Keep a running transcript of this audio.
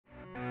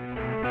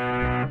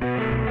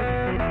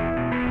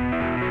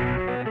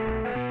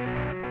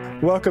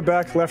Welcome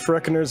back, Left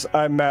Reckoners.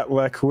 I'm Matt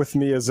Leck. With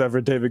me as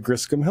ever, David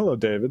Griscom. Hello,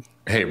 David.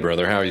 Hey,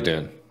 brother. How are you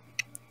doing?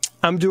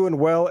 I'm doing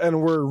well,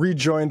 and we're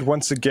rejoined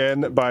once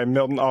again by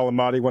Milton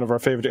Allimadi, one of our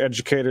favorite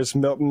educators.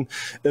 Milton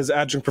is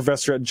adjunct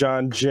professor at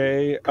John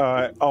Jay,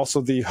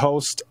 also the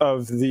host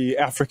of the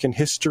African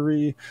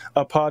History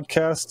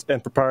podcast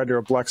and proprietor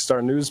of Black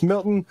Star News.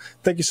 Milton,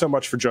 thank you so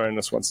much for joining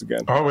us once again.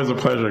 Always a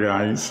pleasure,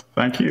 guys.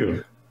 Thank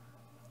you.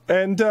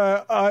 And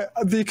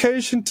the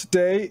occasion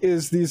today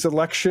is these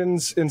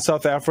elections in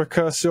South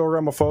Africa. Cyril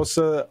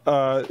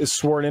Ramaphosa is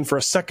sworn in for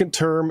a second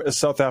term as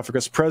South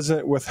Africa's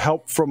president with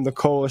help from the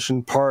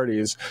coalition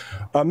parties.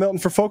 Milton,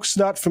 for folks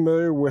not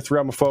familiar with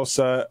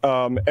Ramaphosa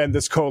and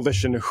this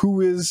coalition, who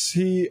is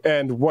he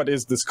and what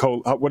is this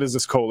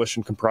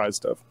coalition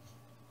comprised of?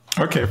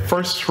 Okay,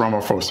 first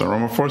Ramaphosa.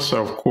 Ramaphosa,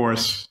 of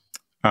course,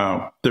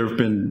 there have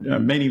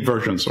been many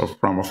versions of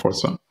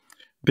Ramaphosa.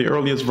 The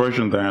earliest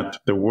version that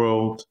the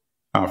world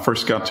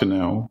first got to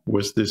know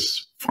was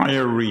this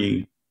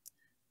fiery,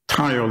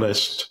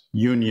 tireless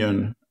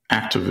union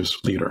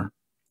activist leader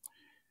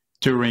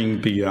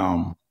during the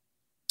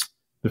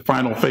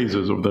final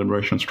phases of the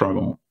liberation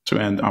struggle to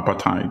end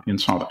apartheid in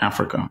South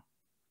Africa,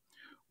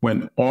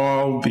 when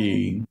all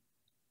the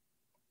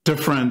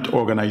different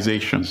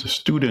organizations, the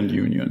student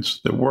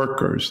unions, the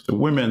workers, the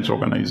women's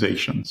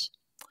organizations,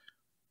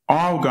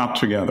 all got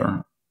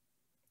together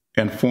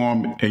and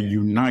formed a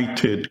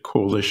united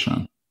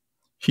coalition.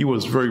 He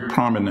was very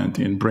prominent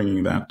in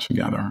bringing that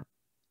together.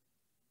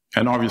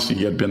 And obviously,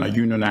 he had been a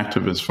union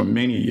activist for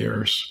many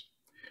years.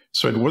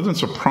 So it wasn't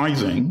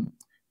surprising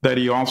that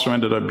he also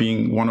ended up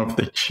being one of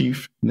the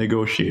chief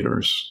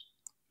negotiators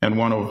and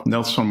one of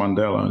Nelson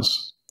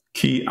Mandela's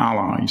key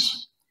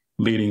allies,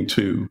 leading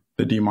to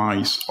the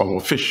demise of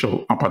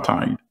official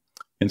apartheid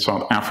in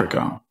South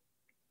Africa.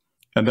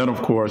 And then,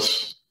 of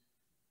course,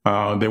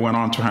 they went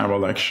on to have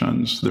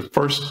elections, the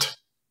first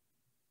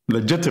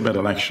legitimate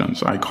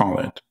elections, I call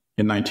it,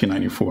 in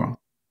 1994,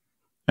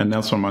 and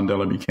Nelson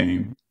Mandela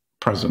became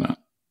president.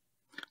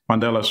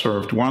 Mandela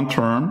served one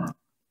term,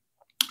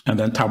 and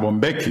then Thabo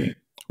Mbeki,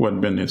 who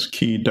had been his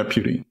key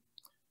deputy,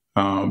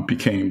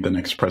 became the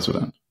next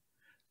president.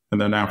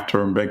 And then after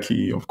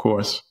Mbeki, of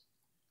course,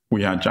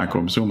 we had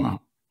Jacob Zuma.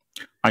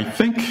 I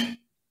think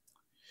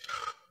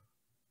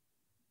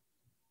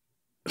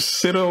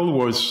Cyril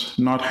was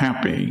not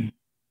happy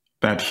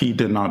that he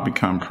did not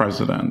become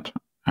president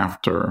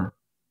after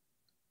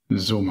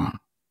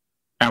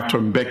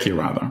Mbeki,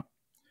 rather.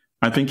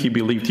 I think he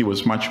believed he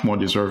was much more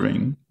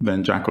deserving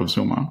than Jacob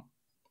Zuma.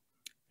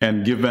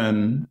 And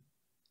given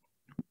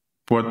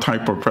what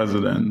type of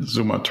president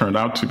Zuma turned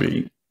out to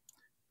be,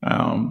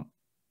 at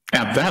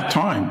that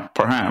time,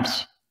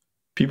 perhaps,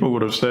 people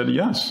would have said,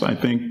 yes, I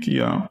think he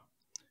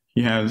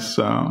has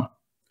a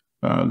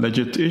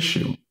legit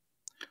issue.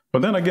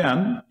 But then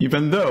again,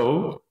 even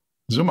though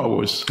Zuma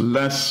was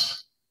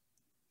less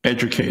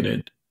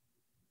educated,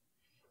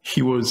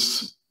 he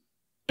was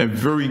a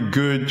very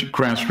good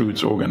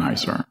grassroots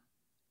organizer.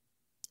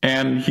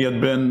 And he had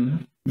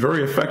been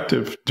very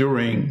effective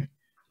during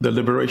the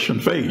liberation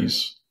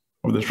phase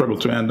of the struggle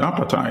to end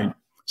apartheid.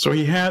 So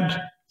he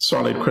had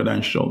solid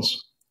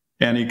credentials.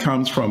 And he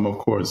comes from, of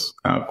course,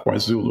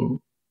 KwaZulu.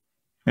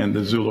 And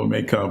the Zulu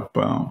make up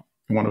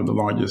one of the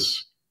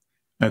largest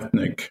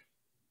ethnic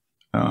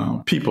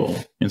people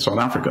in South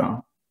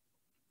Africa.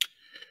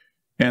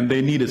 And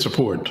they needed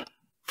support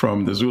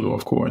from the Zulu,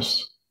 of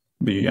course,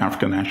 the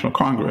African National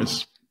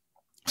Congress.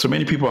 So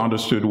many people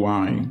understood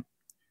why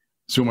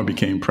Zuma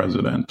became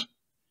president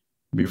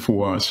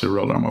before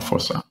Cyril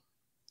Ramaphosa.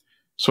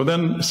 So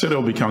then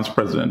Cyril becomes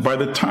president. By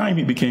the time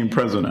he became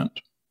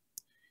president,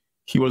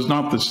 he was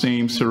not the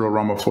same Cyril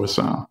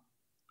Ramaphosa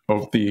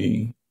of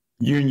the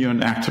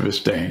union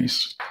activist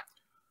days.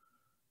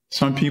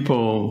 Some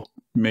people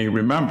may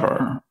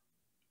remember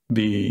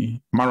the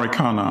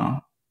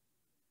Marikana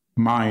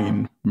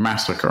mine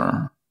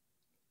massacre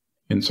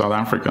in South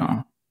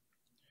Africa,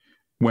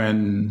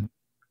 when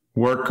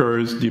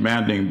workers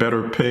demanding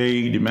better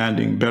pay,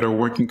 demanding better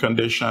working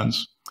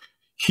conditions.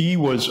 He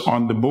was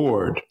on the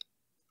board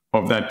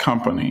of that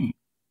company.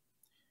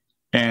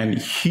 And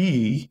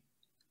he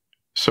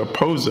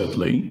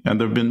supposedly, and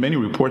there have been many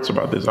reports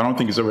about this, I don't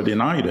think he's ever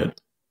denied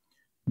it,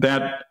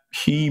 that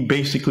he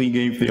basically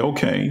gave the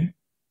okay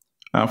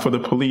for the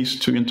police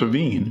to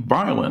intervene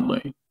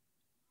violently.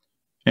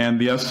 And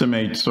the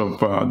estimates of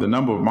the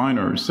number of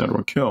miners that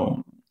were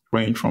killed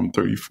range from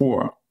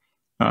 34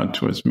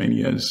 to as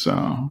many as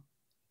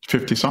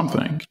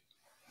 50-something,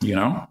 you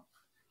know?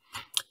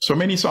 So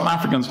many South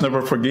Africans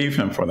never forgave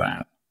him for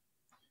that.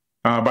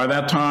 By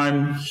that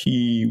time,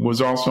 he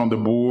was also on the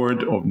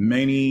board of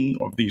many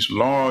of these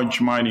large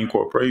mining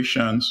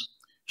corporations.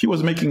 He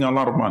was making a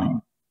lot of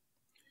money.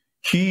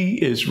 He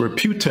is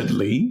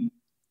reputedly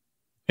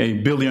a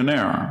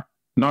billionaire,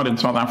 not in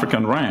South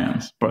African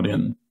rands, but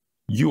in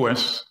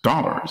US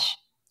dollars.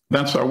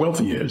 That's how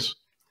wealthy he is.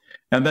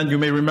 And then you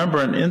may remember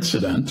an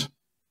incident.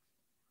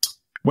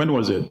 When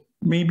was it?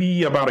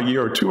 Maybe about a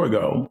year or two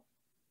ago,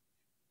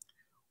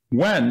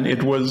 when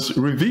it was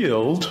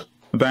revealed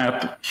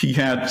that he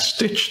had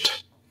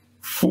stitched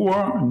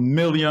 $4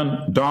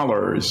 million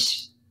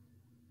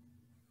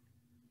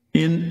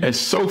in a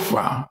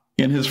sofa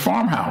in his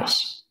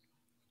farmhouse.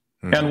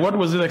 And what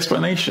was his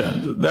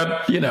explanation?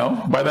 That, you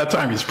know, by that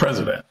time he's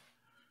president.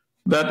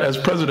 That as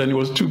president, he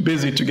was too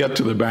busy to get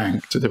to the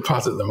bank to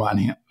deposit the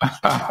money.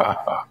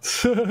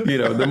 You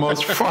know, the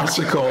most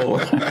farcical.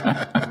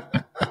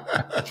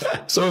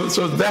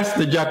 So that's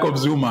the Jacob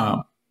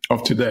Zuma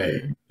of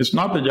today. It's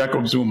not the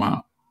Jacob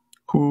Zuma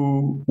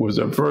who was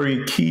a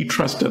very key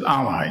trusted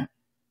ally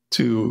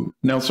to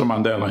Nelson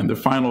Mandela in the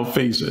final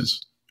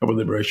phases of the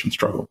liberation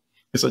struggle.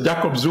 It's a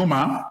Jacob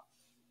Zuma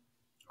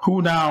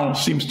who now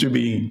seems to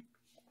be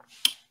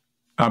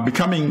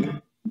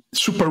becoming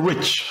super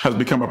rich, has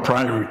become a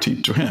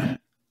priority to him.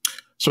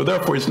 So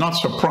therefore, it's not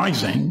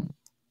surprising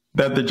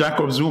that the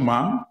Jacob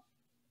Zuma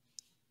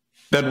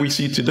that we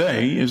see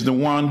today is the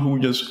one who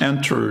just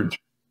entered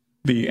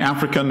the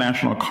African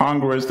National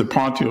Congress, the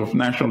Party of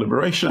National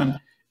Liberation,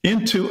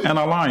 into an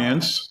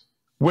alliance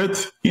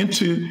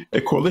into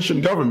a coalition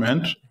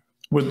government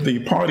with the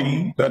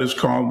party that is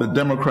called the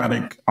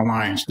Democratic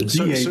Alliance, the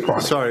DA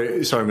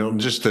party. Sorry, Milton,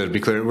 just to be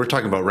clear, we're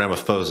talking about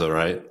Ramaphosa,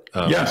 right?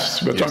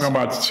 Yes, we're talking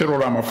about Cyril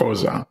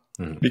Ramaphosa,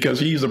 because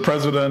he's the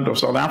president of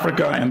South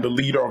Africa and the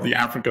leader of the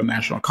African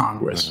National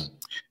Congress.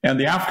 And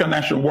the African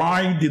National,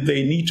 why did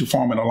they need to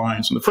form an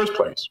alliance in the first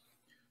place?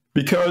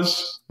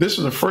 Because this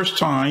is the first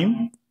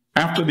time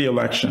after the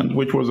election,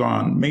 which was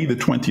on May the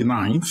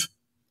 29th,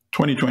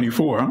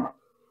 2024,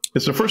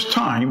 it's the first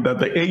time that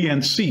the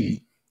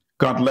ANC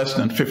got less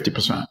than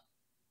 50%.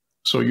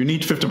 So you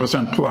need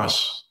 50%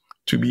 plus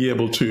to be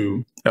able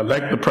to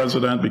elect the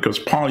president, because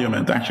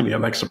parliament actually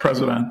elects the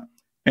president,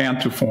 and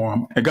to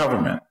form a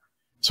government.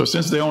 So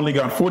since they only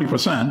got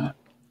 40%,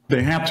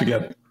 they had to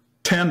get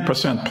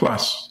 10%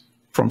 plus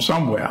from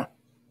somewhere.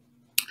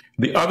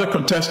 The other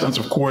contestants,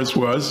 of course,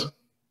 were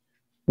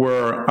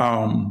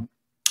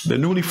the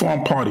newly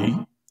formed party,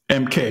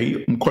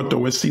 MK, Mkoto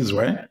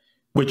Wesizwe,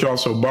 which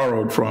also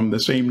borrowed from the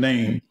same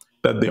name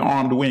that the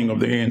armed wing of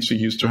the ANC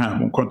used to have,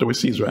 Mkoto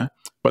Wesizwe.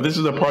 But this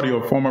is the party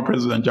of former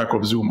President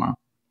Jacob Zuma,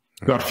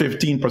 got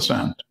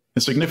 15%,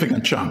 a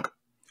significant chunk.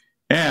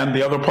 And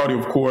the other party,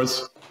 of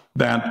course,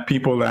 that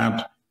people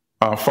that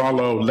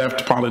follow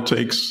left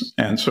politics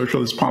and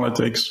socialist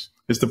politics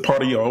is the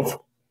party of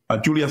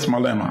Julius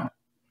Malema,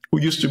 who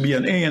used to be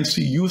an ANC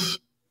youth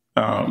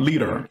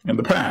leader in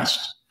the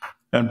past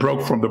and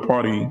broke from the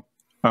party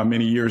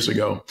many years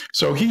ago.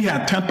 So he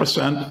had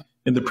 10%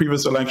 in the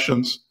previous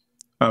elections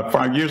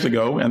 5 years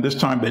ago, and this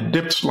time they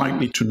dipped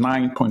slightly to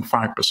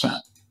 9.5%.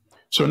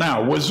 So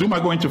now, was Zuma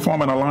going to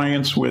form an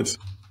alliance with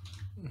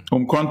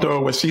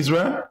Umkhonto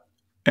Wesizwe?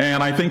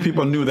 And I think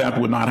people knew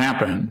that would not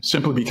happen,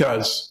 simply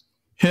because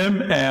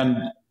him and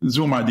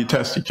Zuma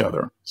detest each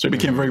other. So it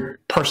became very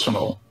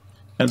personal.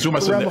 And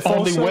Zuma said the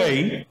only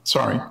way,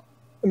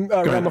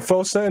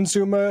 Ramaphosa and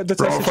Zuma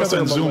detest each other? Ramaphosa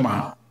and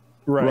Zuma,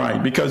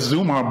 right, because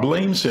Zuma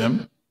blames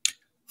him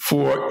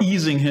for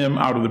easing him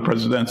out of the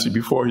presidency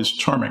before his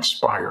term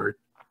expired.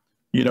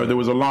 You know, there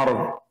was a lot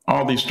of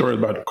all these stories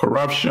about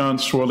corruption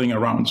swirling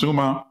around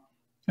Zuma,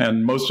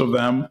 and most of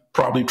them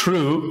probably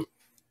true.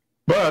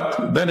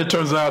 But then it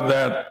turns out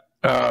that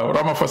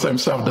Ramaphosa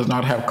himself does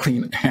not have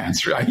clean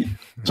hands, right?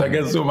 So I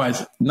guess Zuma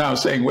is now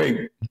saying,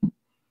 wait,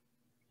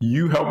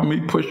 you helped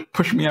me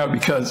push me out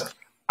because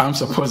I'm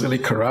supposedly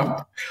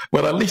corrupt?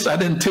 Well, at least I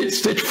didn't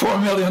stitch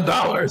 $4 million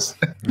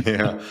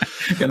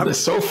in the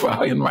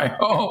sofa in my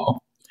home.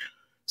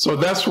 So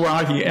that's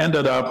why he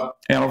ended up,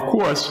 and of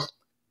course,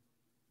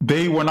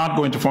 they were not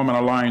going to form an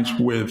alliance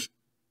with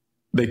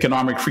the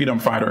economic freedom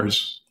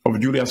fighters of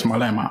Julius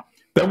Malema.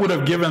 That would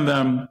have given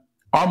them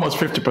almost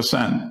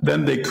 50%.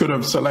 Then they could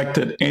have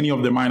selected any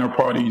of the minor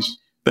parties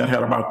that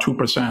had about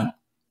 2%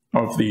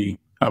 of the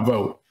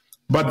vote.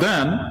 But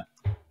then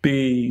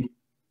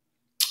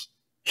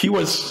he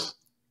was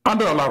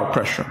under a lot of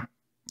pressure.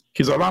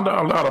 He's under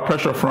a lot of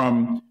pressure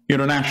from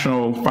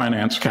international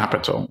finance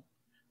capital,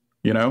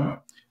 you know?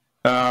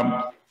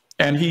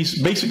 And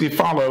he's basically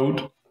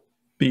followed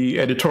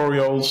the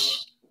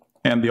editorials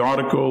and the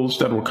articles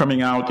that were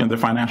coming out in the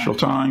Financial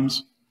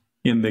Times,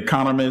 in The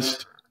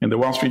Economist, in the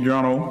Wall Street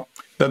Journal,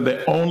 that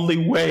the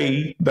only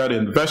way that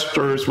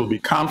investors will be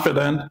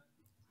confident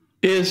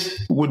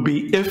would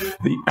be if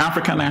the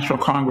African National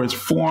Congress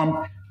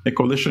formed a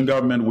coalition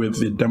government with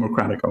the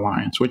Democratic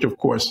Alliance, which of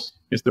course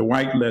is the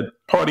white-led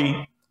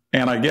party.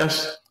 And I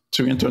guess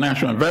to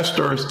international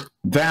investors,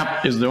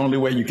 that is the only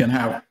way you can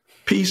have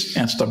peace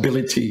and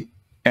stability.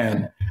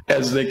 And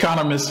as The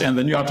Economist and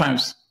the New York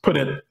Times put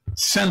it,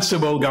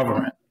 sensible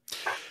government.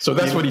 So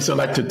that's what he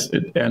selected,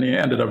 and he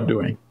ended up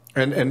doing.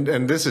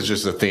 And this is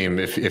just a theme,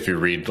 if you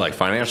read like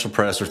financial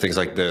press or things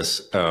like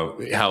this,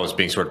 how it's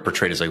being sort of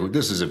portrayed as like,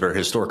 this is a very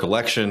historic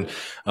election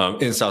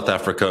in South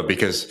Africa,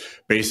 because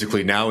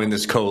basically now in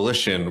this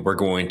coalition, we're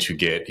going to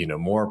get, you know,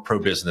 more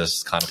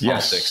pro-business kind of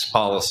politics,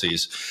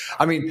 policies.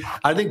 I mean,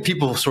 I think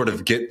people sort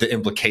of get the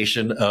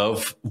implication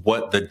of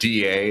what the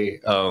DA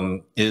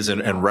is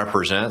and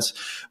represents.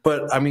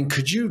 But I mean,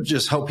 could you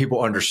just help people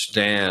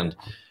understand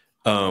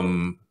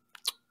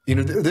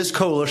this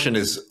coalition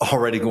is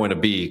already going to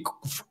be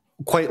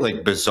quite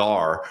like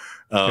bizarre.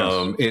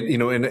 Yes.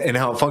 In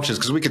how it functions,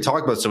 because we could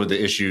talk about some of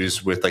the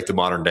issues with like the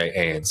modern day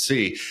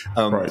ANC,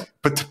 Right.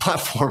 but the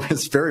platform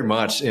is very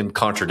much in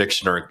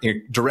contradiction or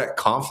in direct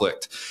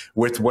conflict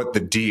with what the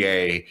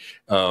DA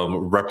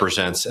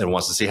represents and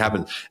wants to see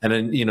happen. And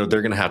then,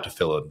 they're going to have to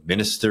fill in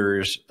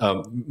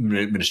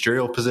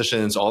ministerial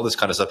positions, all this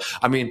kind of stuff.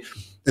 I mean,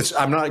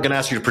 I'm not going to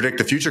ask you to predict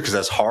the future because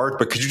that's hard,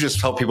 but could you just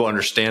help people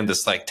understand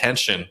this like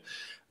tension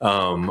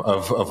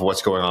of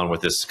what's going on with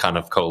this kind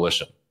of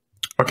coalition?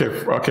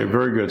 Okay,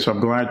 very good. So I'm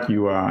glad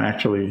you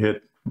actually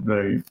hit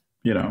the,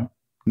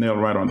 nail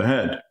right on the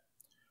head.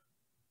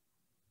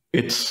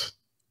 It's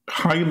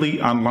highly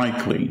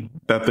unlikely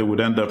that they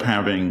would end up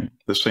having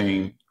the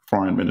same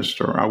foreign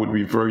minister. I would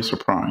be very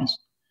surprised.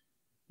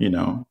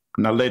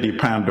 Naledi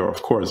Pandor,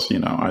 of course,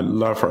 I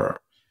love her.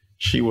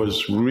 She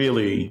was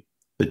really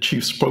the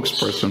chief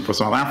spokesperson for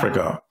South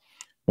Africa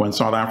when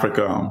South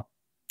Africa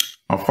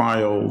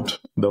filed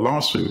the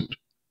lawsuit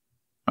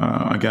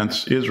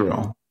against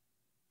Israel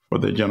for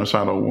the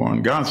genocidal war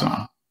in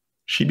Gaza.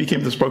 She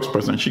became the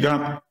spokesperson. She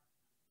got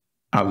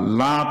a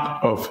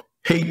lot of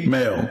hate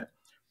mail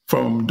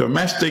from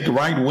domestic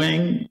right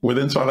wing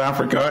within South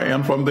Africa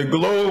and from the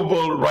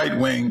global right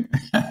wing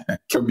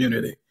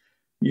community.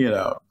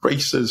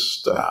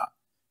 Racist,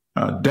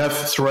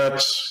 death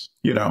threats,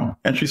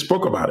 and she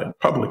spoke about it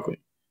publicly.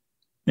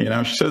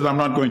 She says, I'm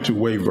not going to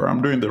waver.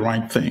 I'm doing the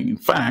right thing. In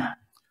fact,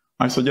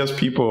 I suggest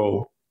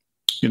people,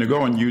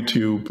 go on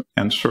YouTube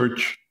and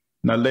search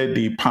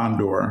Naledi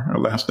Pandor, her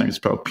last name is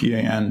spelled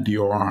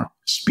Pandor,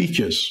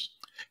 speeches.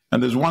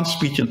 And there's one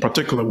speech in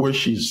particular where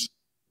she's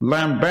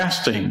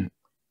lambasting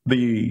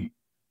the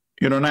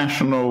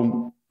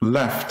international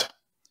left.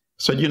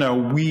 Said,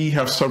 we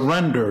have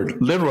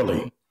surrendered,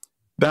 literally.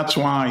 That's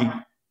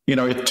why,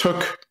 it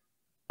took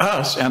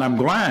us, and I'm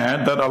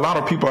glad that a lot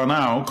of people are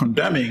now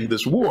condemning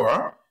this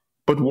war,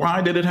 but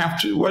why did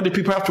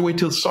people have to wait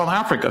till South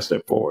Africa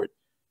stepped forward?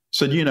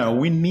 Said,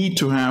 we need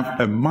to have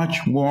a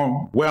much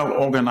more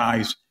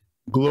well-organized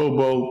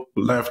global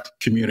left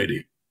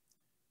community.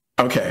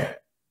 Okay,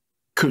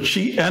 could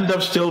she end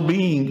up still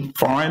being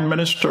foreign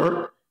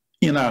minister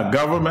in a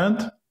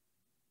government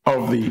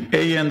of the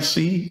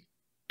ANC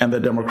and the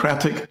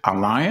Democratic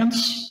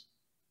Alliance?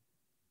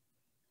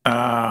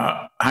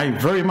 I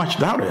very much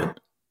doubt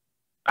it.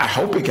 I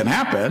hope it can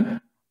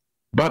happen,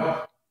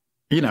 but,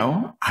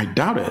 I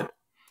doubt it.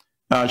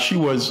 She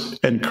was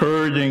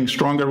encouraging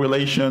stronger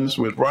relations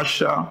with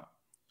Russia,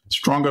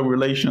 stronger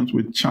relations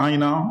with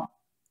China.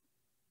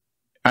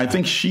 I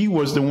think she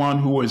was the one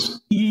who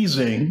was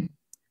easing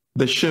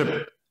the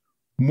ship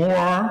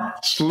more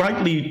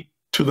slightly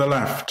to the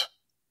left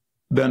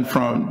than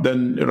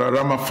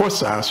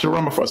Ramaphosa. So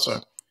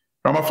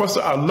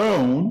Ramaphosa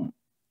alone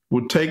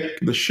would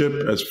take the ship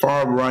as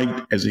far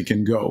right as he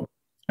can go.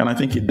 And I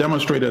think he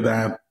demonstrated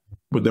that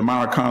with the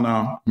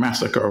Maracana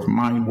massacre of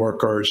mine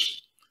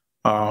workers.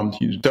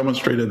 He's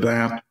demonstrated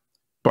that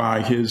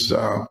by his,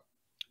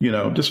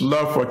 just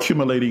love for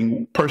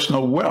accumulating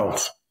personal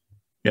wealth,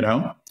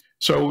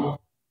 So,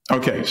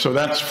 okay, so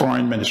that's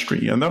foreign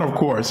ministry. And then, of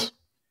course,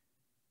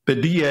 the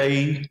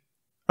DA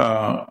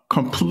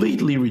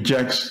completely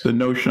rejects the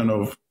notion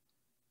of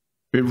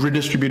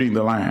redistributing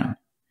the land.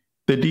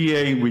 The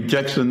DA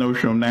rejects the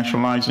notion of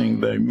nationalizing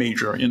the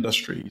major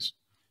industries.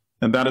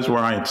 And that is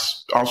why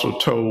it's also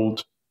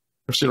told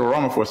Cyril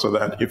Ramaphosa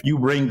that if you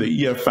bring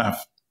the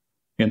EFF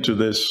into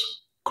this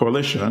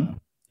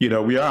coalition,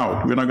 we're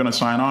out. We're not going to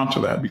sign on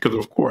to that because,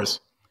 of course,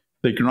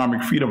 the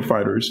economic freedom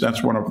fighters,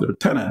 that's one of their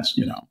tenets,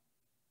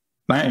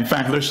 In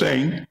fact, they're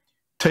saying,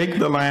 take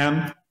the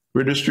land,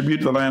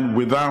 redistribute the land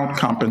without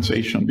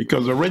compensation,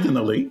 because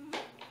originally,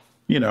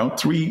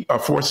 3 or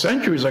 4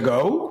 centuries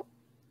ago,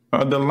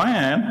 the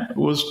land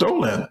was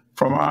stolen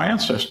from our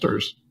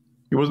ancestors.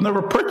 It was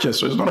never purchased,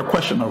 so it's not a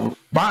question of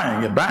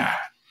buying it back,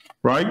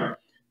 right?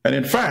 And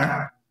in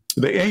fact,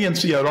 the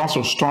ANC had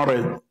also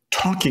started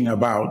talking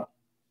about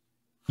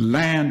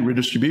land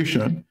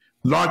redistribution,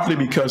 largely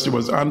because it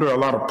was under a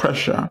lot of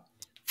pressure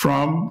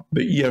from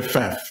the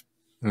EFF,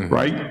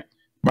 right?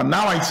 But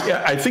now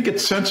I think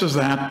it senses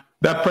that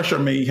pressure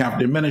may have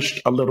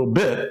diminished a little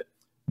bit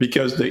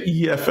because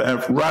the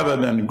EFF, rather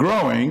than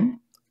growing,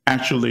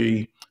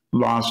 actually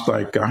lost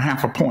like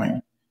half a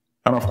point.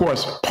 And of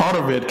course, part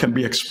of it can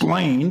be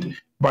explained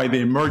by the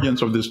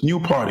emergence of this new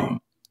party,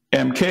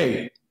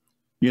 MK.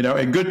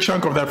 A good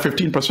chunk of that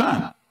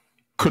 15%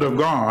 could have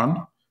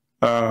gone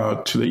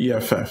to the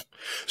EFF.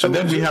 So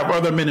then we have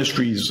other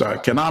ministries,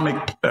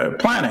 economic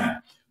planning,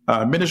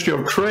 Ministry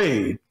of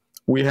Trade,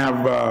 we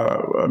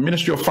have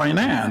Ministry of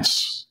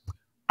Finance.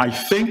 I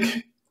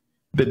think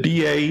the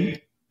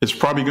DA is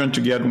probably going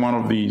to get one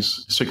of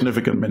these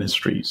significant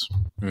ministries.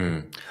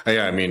 Yeah,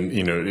 I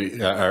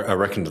mean, I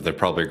reckon that they're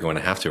probably going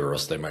to have to, or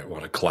else they might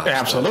want to collapse.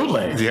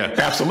 Absolutely. Yeah.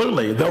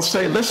 Absolutely. They'll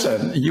say,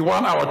 listen, you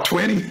want our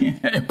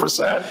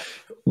 20%?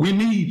 We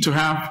need to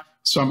have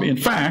some. In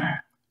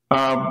fact,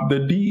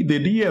 the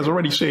DA is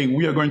already saying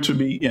we are going to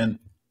be in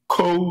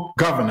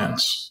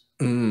co-governance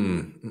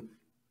Mm.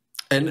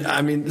 And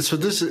I mean, so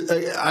this is,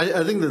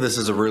 I think that this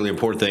is a really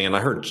important thing. And I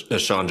heard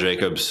Sean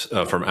Jacobs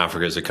from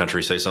Africa as a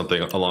Country say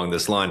something along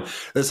this line.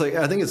 It's like,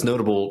 I think it's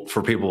notable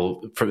for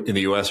people in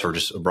the US or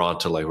just abroad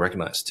to like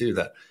recognize too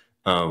that,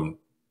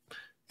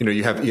 you know,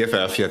 you have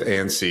EFF, you have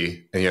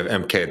ANC, and you have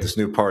MK, this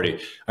new party.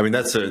 I mean,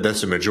 that's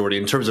a majority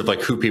in terms of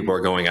like who people are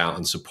going out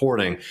and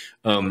supporting.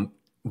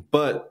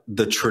 But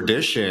the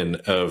tradition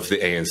of the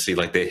ANC,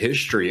 like the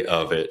history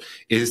of it,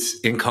 is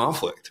in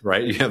conflict,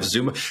 right? You have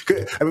Zuma.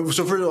 I mean,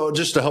 so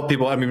just to help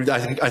people, I mean, I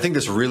think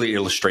this really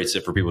illustrates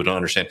it for people to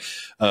understand.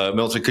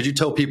 Milton, could you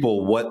tell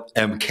people what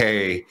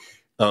MK,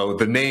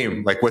 the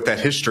name, like what that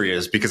history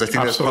is? Because I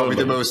think that's probably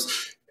the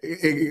most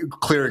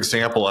clear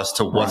example as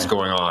to what's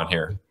going on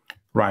here.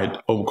 Right.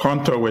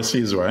 Umkhonto we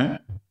Sizwe,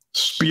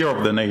 Spear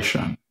of the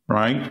Nation,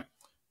 right,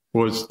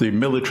 was the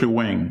military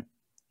wing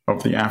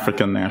of the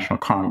African National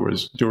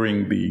Congress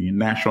during the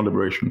national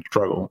liberation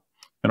struggle.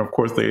 And of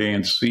course, the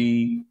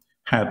ANC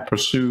had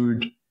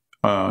pursued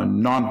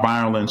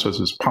nonviolence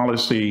as its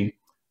policy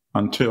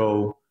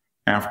until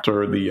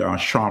after the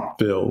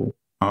Sharpeville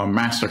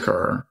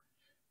massacre.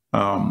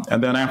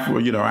 And then after,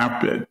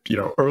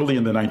 early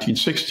in the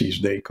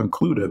 1960s, they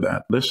concluded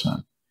that,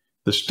 listen,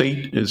 the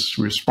state is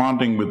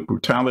responding with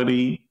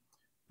brutality.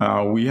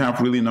 We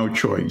have really no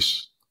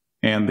choice.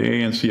 And the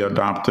ANC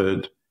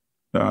adopted.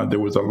 There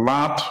was a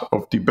lot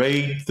of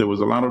debate, there was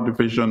a lot of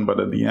division, but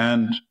at the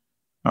end,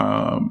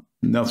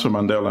 Nelson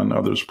Mandela and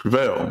others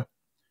prevailed.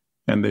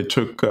 And they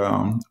took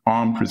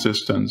armed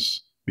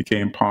resistance,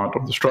 became part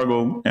of the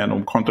struggle, and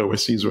Umkhonto we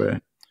Sizwe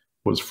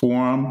was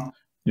formed.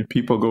 If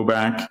people go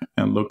back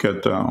and look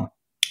at the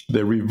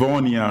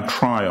Rivonia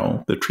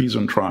trial, the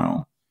treason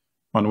trial,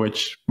 on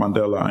which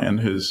Mandela and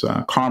his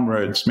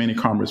comrades, many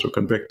comrades were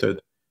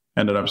convicted,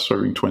 ended up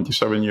serving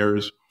 27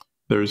 years.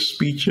 There's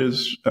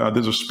speeches,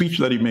 there's a speech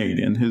that he made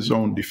in his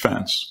own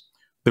defense.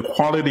 The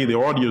quality, the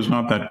audio is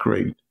not that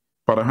great,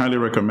 but I highly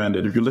recommend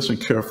it if you listen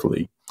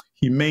carefully.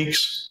 He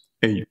makes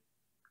the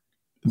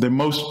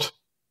most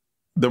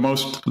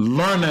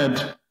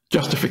learned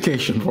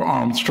justification for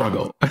armed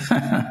struggle,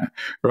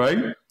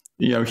 right?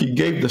 You know, he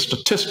gave the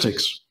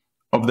statistics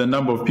of the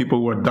number of people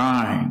who are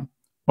dying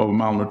of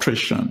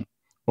malnutrition,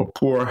 of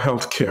poor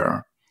health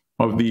care,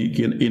 of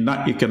the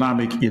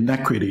economic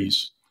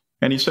inequities.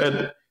 And he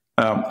said,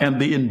 and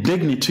the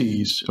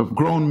indignities of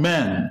grown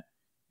men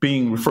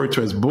being referred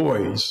to as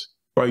boys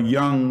by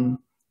young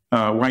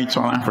white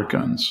South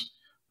Africans,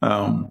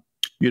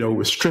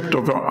 we're stripped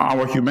of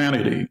our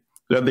humanity.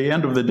 At the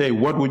end of the day,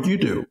 what would you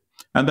do?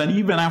 And then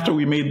even after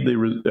we made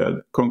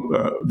the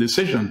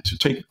decision to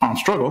take armed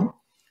struggle,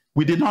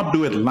 we did not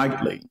do it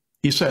lightly.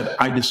 He said,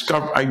 I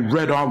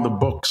read all the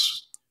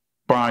books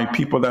by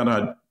people that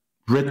had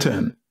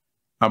written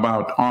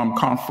about armed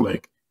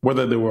conflict,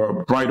 whether they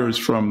were writers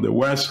from the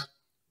West,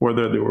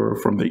 whether they were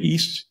from the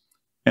East.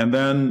 And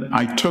then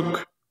I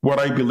took what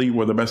I believe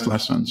were the best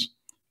lessons.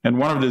 And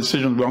one of the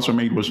decisions we also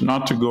made was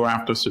not to go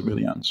after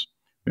civilians.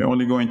 We're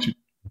only going to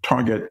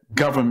target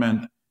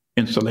government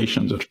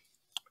installations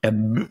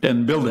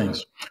and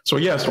buildings. So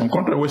yes,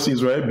 Umkhonto we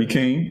Sizwe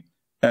became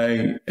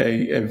a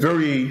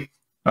very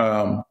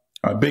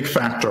a big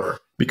factor,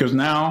 because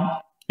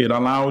now it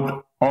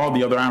allowed all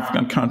the other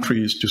African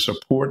countries to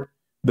support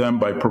them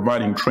by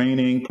providing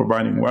training,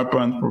 providing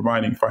weapons,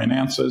 providing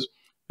finances.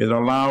 It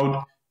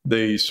allowed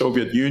the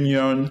Soviet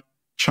Union,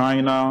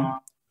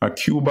 China,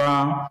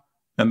 Cuba,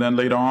 and then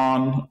later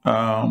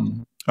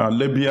on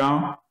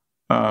Libya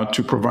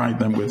to provide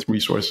them with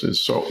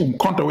resources. So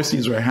Umkhonto we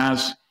Sizwe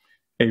has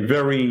a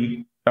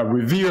very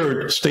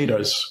revered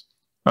status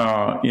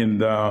in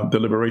the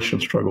liberation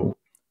struggle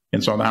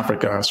in South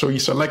Africa. So he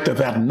selected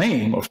that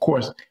name, of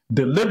course,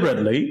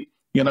 deliberately,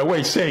 in a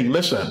way saying,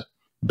 listen,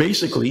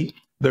 basically,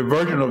 the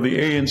version of the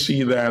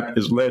ANC that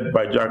is led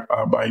by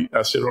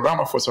Cyril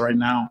Ramaphosa right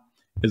now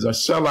is a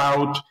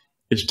sellout,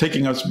 it's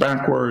taking us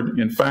backward.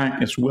 In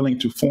fact, it's willing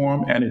to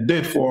form, and it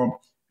did form,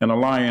 an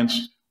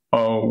alliance,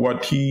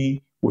 what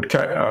he would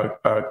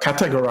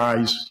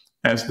categorize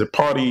as the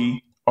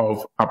party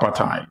of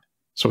apartheid.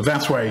 So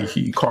that's why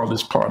he called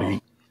this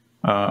party,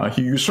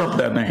 he usurped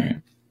that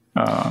name,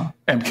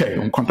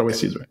 MK, Umkhonto we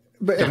Sizwe.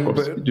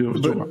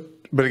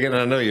 But again,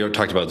 I know you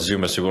talked about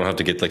Zuma, so we won't have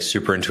to get like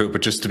super into it,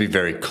 but just to be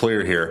very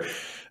clear here,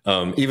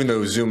 even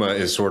though Zuma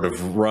is sort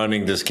of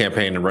running this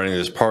campaign and running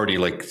this party,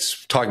 like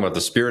talking about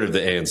the spirit of the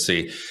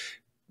ANC,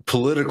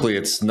 politically,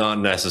 it's not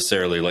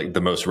necessarily like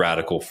the most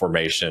radical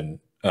formation.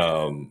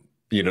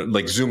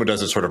 Like Zuma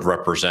doesn't sort of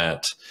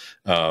represent,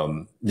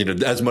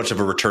 as much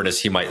of a return as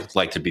he might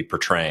like to be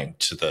portraying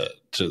to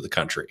the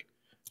country.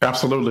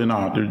 Absolutely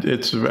not.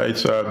 It's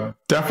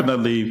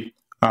definitely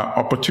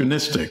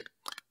opportunistic.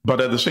 But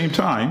at the same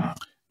time,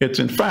 it's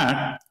in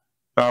fact,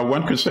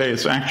 one could say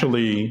it's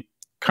actually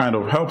kind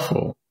of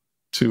helpful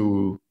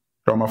to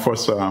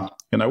Ramaphosa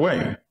in a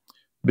way,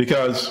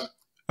 because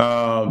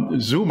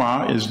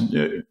Zuma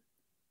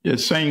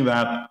is saying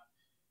that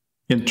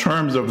in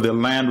terms of the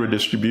land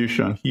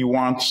redistribution, he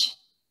wants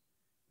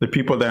the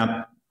people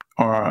that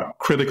are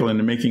critical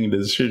in making the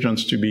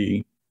decisions to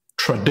be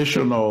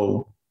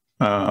traditional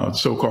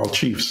so-called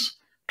chiefs,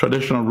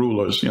 traditional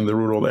rulers in the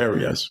rural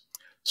areas.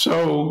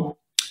 So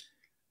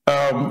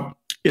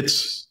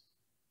it's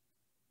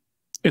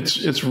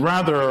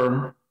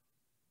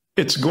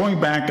going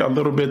back a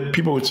little bit,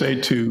 people would say,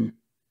 to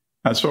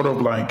sort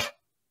of like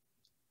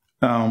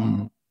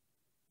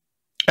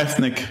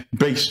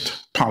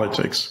ethnic-based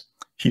politics.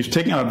 He's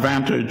taking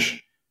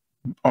advantage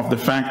of the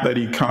fact that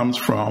he comes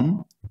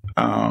from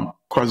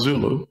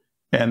KwaZulu,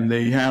 and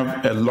they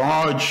have a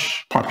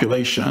large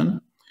population.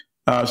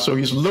 So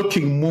he's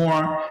looking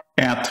more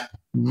at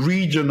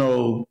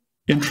regional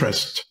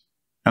interest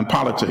and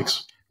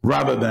politics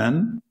rather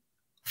than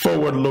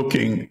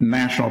forward-looking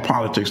national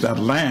politics. That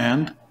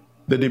land,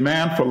 the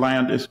demand for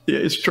land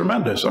is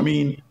tremendous. I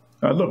mean,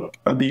 look,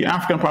 the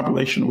African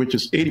population, which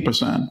is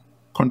 80%,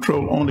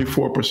 control only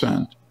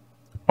 4%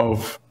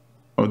 of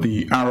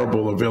the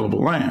arable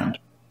available land,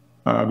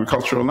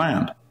 agricultural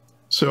land.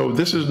 So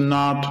this is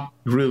not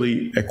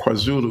really a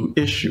KwaZulu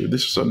issue.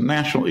 This is a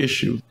national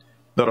issue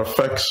that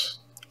affects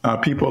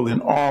people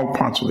in all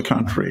parts of the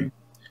country.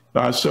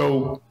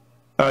 So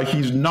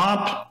he's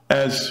not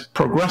as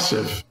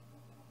progressive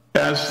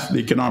as the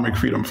economic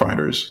freedom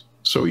fighters.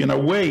 So in a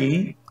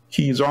way,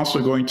 he's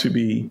also going to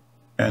be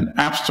an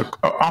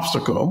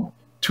obstacle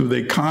to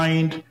the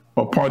kind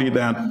of party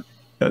that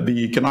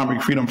the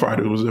economic freedom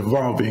fighter was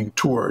evolving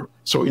toward.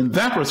 So in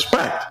that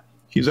respect,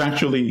 he's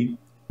actually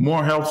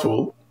more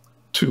helpful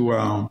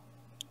to,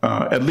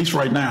 at least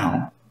right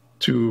now,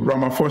 to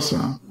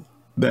Ramaphosa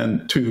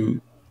than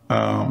to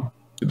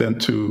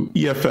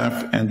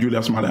EFF and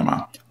Julius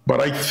Malema.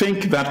 But I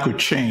think that could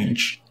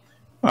change.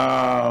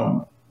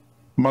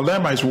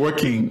 Malema is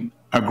working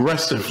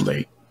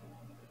aggressively,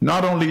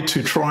 not only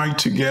to try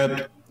to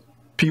get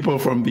people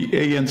from the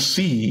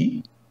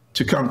ANC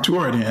to come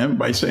toward him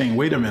by saying,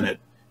 wait a minute,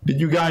 did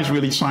you guys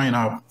really sign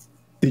up?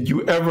 Did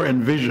you ever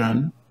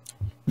envision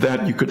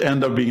that you could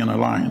end up being an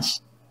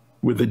alliance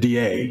with the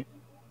DA,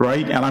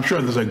 right? And I'm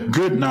sure there's a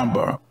good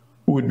number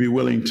who would be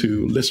willing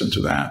to listen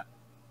to that.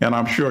 And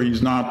I'm sure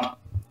he's not,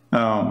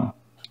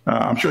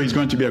 I'm sure he's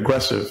going to be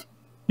aggressive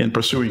in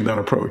pursuing that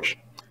approach.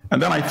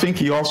 And then I think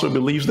he also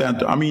believes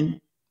that, I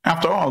mean,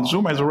 after all,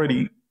 Zuma is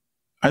already,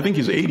 I think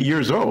he's 80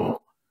 years old.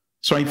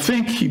 So I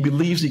think he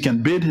believes he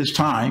can bid his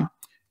time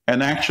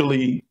and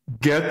actually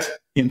get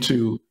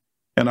into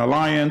an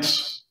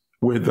alliance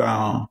with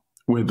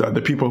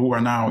the people who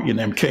are now in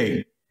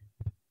MK,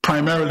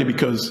 primarily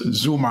because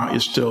Zuma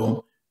is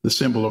still the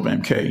symbol of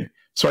MK.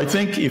 So I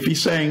think if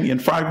he's saying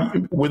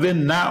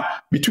between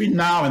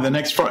now and the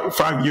next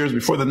 5 years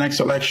before the next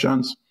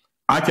elections,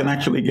 I can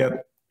actually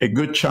get a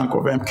good chunk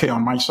of MK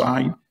on my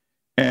side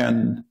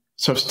and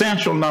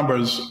substantial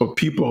numbers of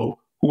people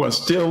who are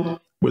still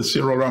with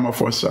Cyril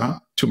Ramaphosa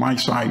to my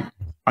side,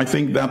 I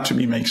think that to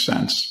me makes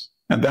sense.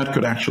 And that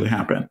could actually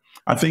happen.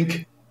 I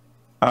think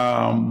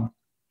Ramaphosa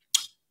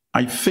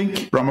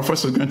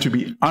is going to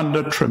be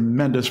under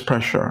tremendous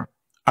pressure.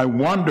 I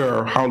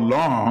wonder how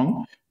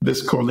long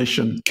this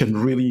coalition can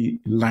really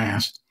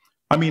last.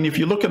 I mean, if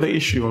you look at the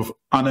issue of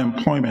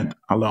unemployment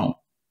alone,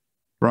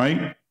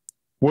 right?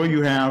 Where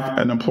you have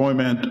an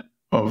employment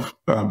of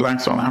Black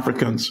South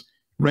Africans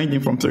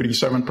ranging from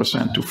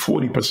 37% to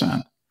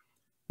 40%.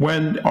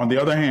 When, on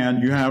the other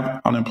hand, you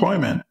have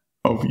unemployment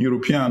of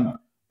European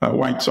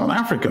white South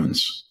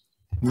Africans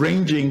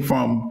ranging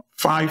from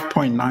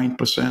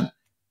 5.9%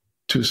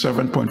 to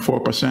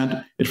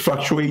 7.4%. It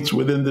fluctuates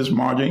within this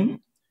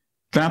margin.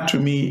 That, to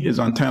me, is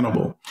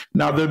untenable.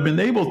 Now, they've been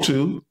able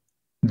to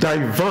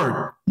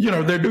divert,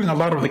 they're doing a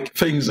lot of the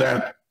things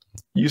that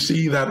you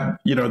see that,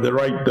 the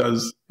right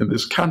does in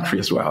this country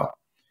as well.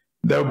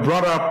 They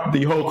brought up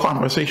the whole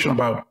conversation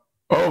about,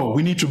 oh,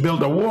 we need to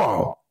build a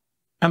wall.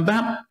 And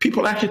that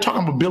people are actually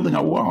talking about building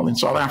a wall in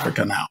South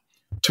Africa now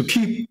to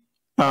keep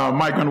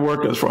migrant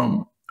workers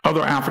from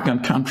other African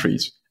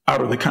countries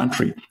out of the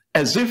country,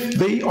 as if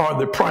they are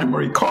the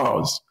primary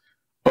cause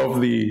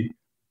of the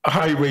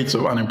high rates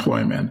of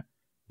unemployment.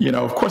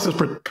 Of course, it's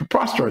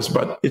preposterous,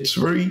 but it's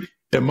very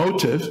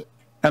emotive,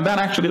 and that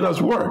actually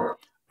does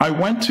work. I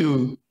went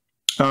to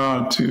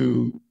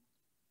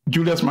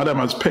Julius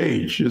Malema's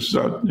page,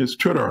 his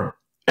Twitter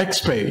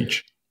X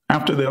page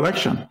after the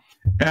election,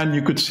 and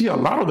you could see a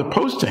lot of the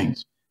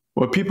postings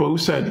were people who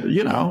said,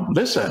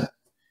 listen,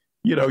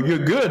 you're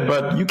good,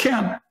 but you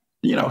can't,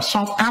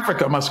 South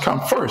Africa must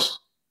come first.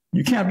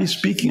 You can't be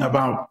speaking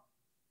about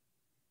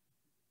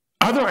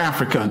other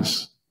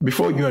Africans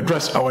before you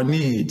address our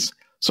needs.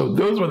 So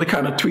those were the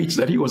kind of tweets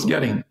that he was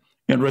getting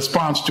in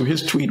response to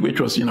his tweet, which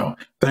was,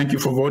 thank you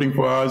for voting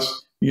for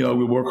us.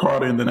 We'll work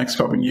harder in the next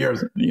couple of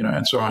years,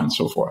 and so on and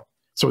so forth.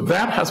 So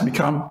that has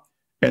become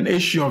an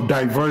issue of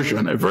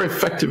diversion, a very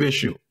effective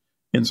issue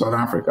in South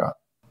Africa.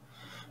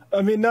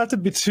 I mean, not to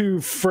be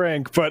too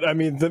frank, but I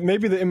mean,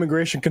 maybe the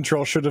immigration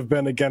control should have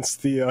been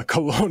against the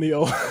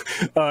colonial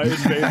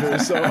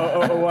invaders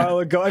a while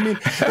ago. I mean,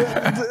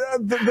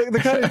 the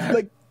kind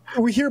of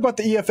we hear about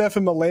the EFF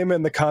and Malema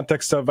in the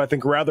context of, I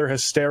think, rather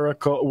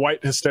hysterical,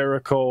 white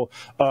hysterical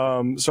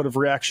sort of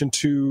reaction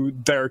to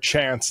their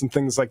chants and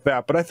things like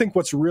that. But I think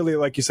what's really,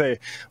 like you say,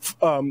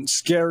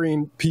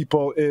 scaring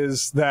people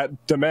is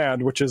that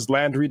demand, which is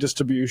land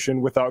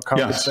redistribution without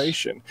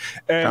compensation.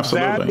 Yes. And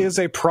Absolutely. That is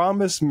a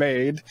promise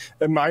made,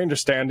 in my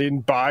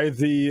understanding, by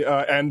the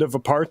end of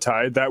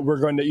apartheid, that we're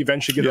going to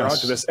eventually get around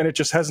to this. And it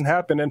just hasn't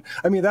happened. And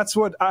I mean, that's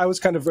what I was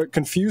kind of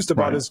confused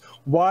about, is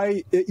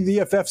why the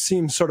EFF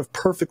seems sort of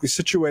perfectly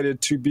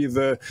situated to be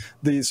the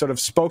sort of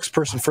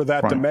spokesperson for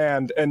that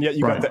demand, and yet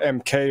you got the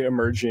MK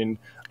emerging.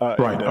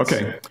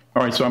 Okay.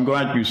 All right. So I'm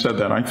glad you said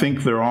that. I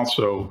think there are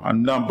also a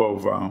number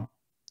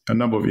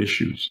of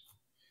issues.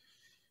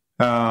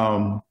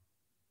 The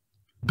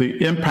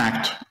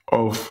impact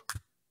of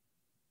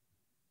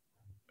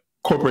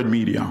corporate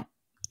media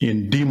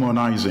in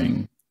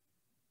demonizing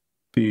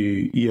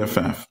the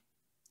EFF,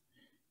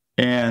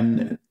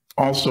 and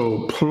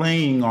also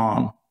playing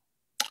on,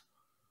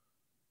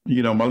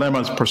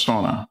 Malema's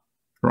persona,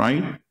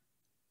 right?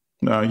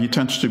 He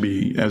tends to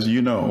be, as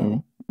you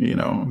know, he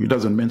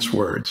doesn't mince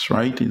words,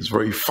 right? He's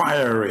very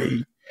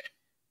fiery.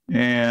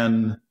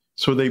 And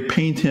so they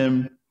paint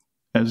him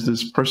as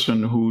this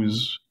person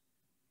who's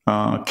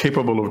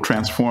capable of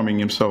transforming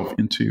himself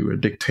into a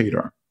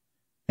dictator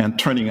and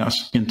turning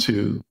us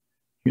into,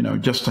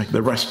 just like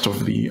the rest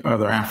of the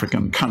other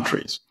African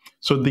countries.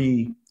 So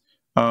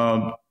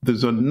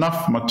there's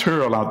enough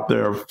material out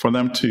there for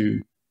them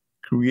to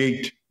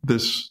create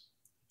this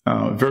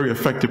very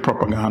effective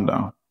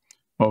propaganda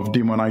of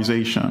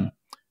demonization.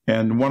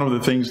 And one of the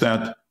things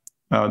that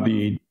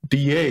the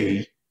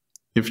DA,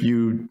 if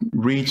you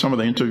read some of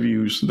the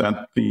interviews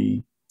that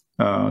the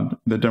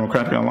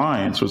Democratic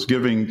Alliance was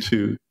giving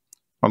to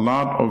a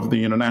lot of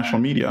the international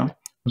media,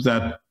 was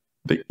that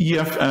the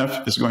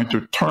EFF is going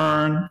to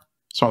turn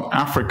South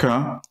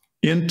Africa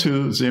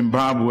into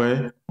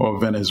Zimbabwe or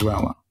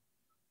Venezuela.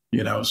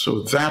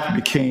 So that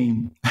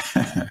became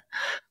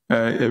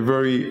a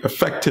very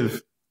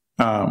effective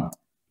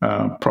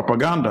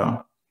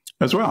propaganda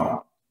as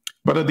well.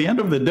 But at the end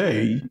of the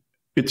day,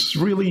 it's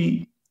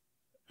really,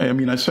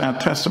 a sad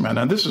testament.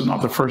 And this is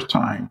not the first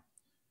time,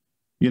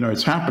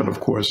 it's happened,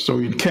 of course. So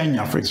in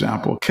Kenya, for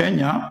example,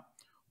 Kenya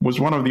was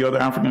one of the other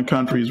African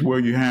countries where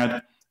you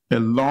had a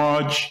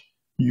large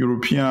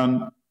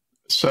European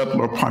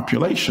settler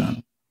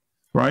population,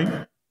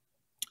 right?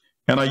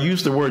 And I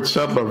use the word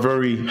settler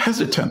very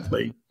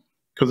hesitantly,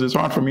 because it's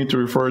hard for me to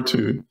refer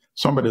to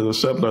somebody as a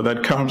settler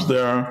that comes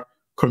there,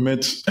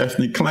 commits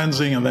ethnic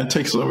cleansing, and then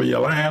takes over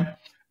your land,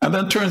 and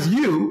then turns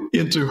you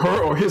into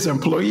her or his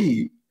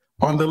employee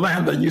on the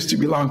land that used to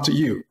belong to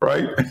you,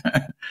 right?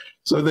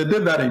 So they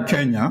did that in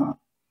Kenya.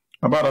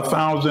 About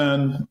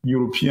 1,000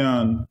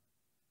 European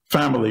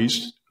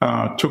families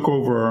took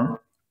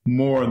over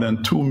more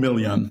than 2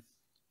 million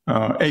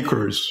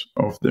acres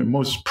of the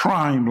most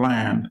prime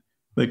land.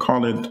 They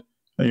call it,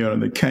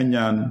 the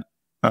Kenyan,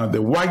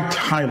 the White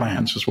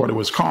Highlands is what it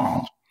was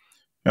called.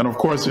 And of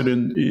course,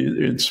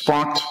 it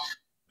sparked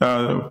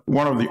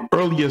one of the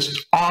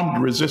earliest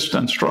armed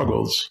resistance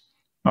struggles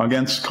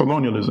against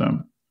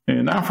colonialism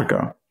in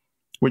Africa,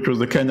 which was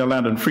the Kenya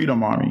Land and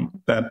Freedom Army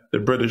that the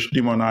British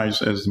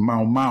demonized as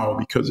Mau Mau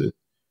because it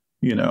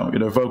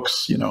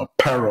evokes,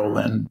 peril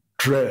and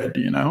dread,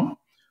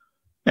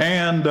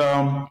 And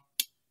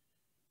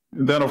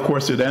then, of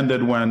course, it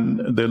ended when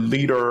the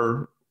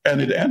leader,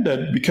 and it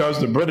ended because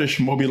the British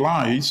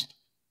mobilized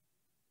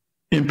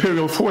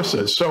imperial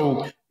forces.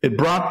 So it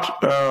brought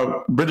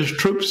British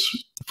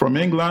troops from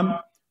England,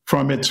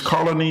 from its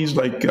colonies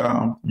like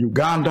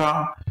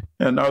Uganda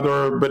and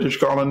other British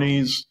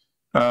colonies,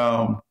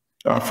 from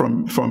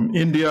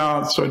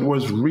India. So it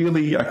was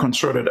really a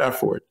concerted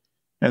effort,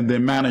 and they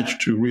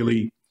managed to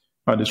really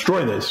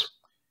destroy this.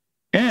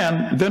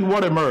 And then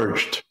what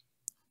emerged?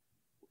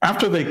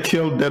 After they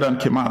killed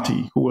Dedan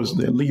Kimathi, who was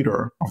the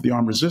leader of the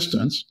armed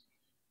resistance,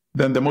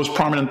 then the most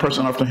prominent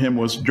person after him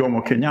was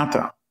Jomo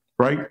Kenyatta,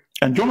 right?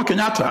 And Jomo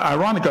Kenyatta,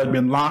 ironically, had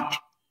been locked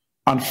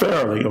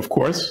unfairly, of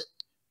course,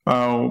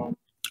 for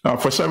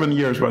 7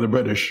 years by the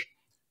British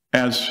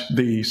as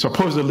the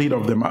supposed leader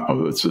of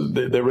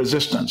the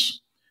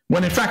resistance,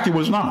 when in fact he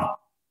was not,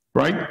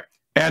 right?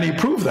 And he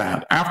proved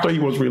that. After he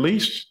was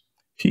released,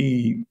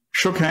 he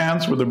shook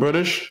hands with the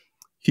British.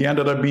 He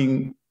ended up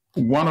being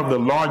one of the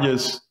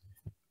largest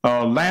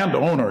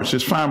landowners,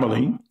 his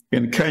family,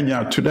 in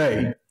Kenya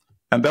today.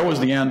 And that was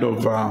the end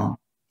of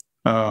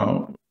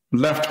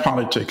left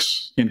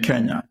politics in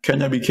Kenya.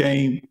 Kenya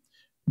became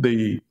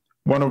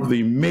one of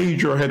the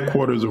major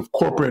headquarters of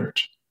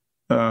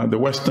the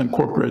Western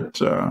corporate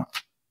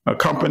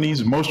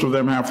companies. Most of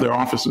them have their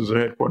offices or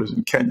headquarters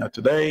in Kenya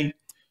today.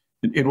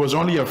 It was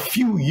only a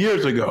few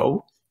years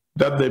ago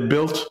that they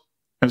built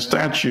a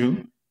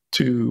statue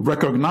to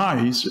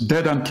recognize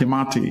Dedan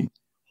Kimathi,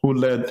 who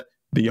led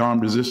the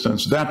armed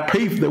resistance. That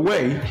paved the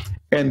way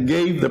and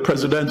gave the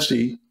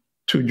presidency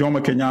to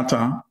Jomo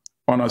Kenyatta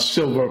on a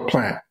silver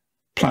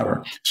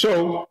platter.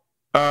 So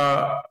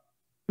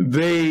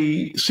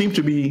they seem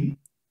to be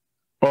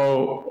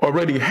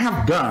already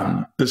have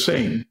done the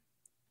same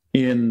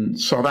in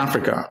South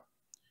Africa.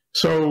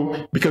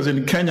 So, because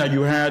in Kenya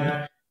you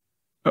had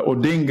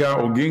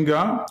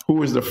Oginga,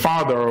 who is the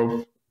father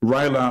of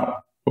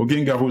Raila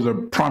Oginga, who's a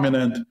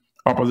prominent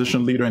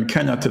opposition leader in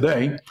Kenya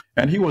today,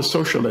 and he was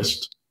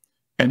socialist,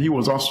 and he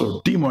was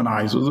also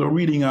demonized. I was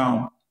reading,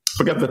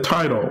 forget the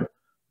title,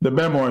 the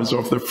memoirs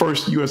of the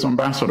first U.S.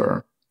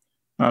 ambassador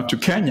to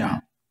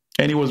Kenya,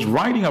 and he was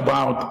writing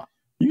about,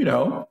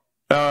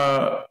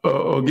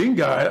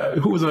 Oginga,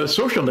 who was a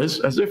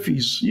socialist, as if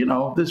he's,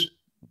 this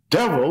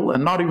devil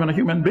and not even a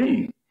human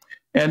being.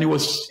 And he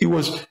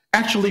was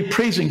actually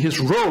praising his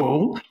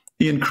role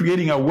in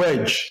creating a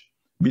wedge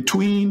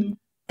between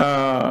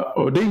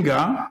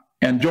Odinga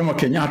and Jomo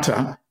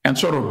Kenyatta, and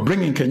sort of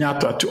bringing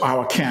Kenyatta to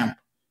our camp,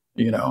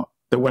 the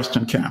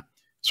Western camp.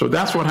 So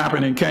that's what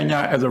happened in Kenya.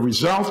 As a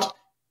result,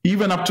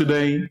 even up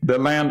today, the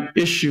land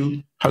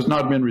issue has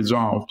not been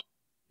resolved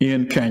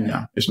in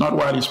Kenya. It's not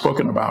widely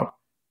spoken about,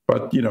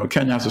 but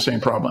Kenya has the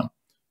same problem.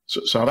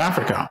 So South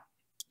Africa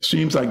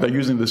seems like they're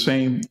using the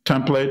same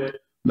template.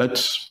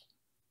 Let's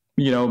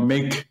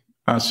make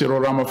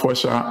Cyril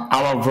Ramaphosa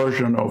our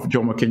version of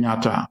Jomo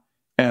Kenyatta,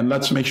 and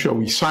let's make sure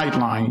we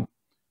sideline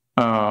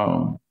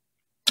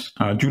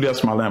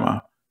Julius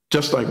Malema,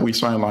 just like we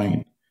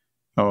sideline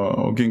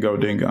Oginga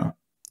Odinga.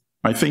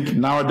 I think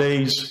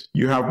nowadays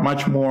you have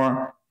much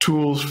more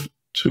tools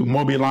to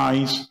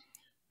mobilize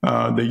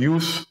the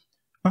youth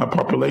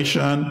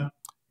population.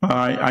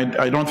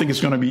 I don't think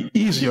it's going to be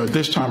easier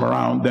this time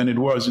around than it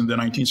was in the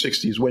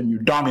 1960s when you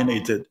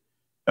dominated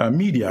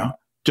media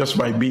just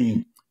by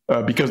being,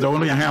 because there were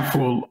only a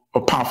handful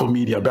of powerful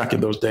media back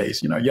in those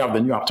days. You have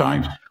the New York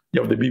Times,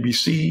 you have the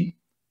BBC,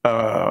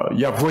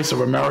 you have Voice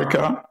of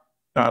America.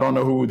 I don't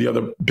know who the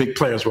other big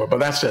players were, but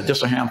that's it,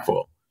 just a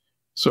handful.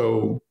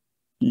 So,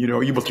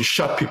 able to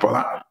shut people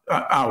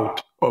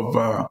out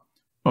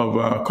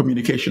of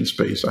communication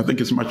space. I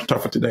think it's much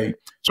tougher today.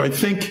 So I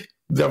think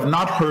they've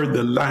not heard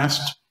the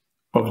last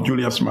of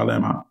Julius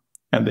Malema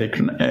and the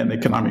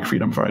economic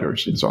freedom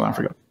fighters in South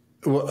Africa.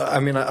 Well, I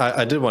mean,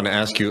 I did want to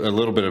ask you a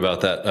little bit about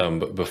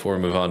that before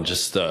we move on,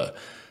 just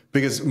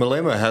because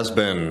Malema has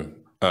been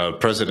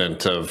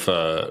president of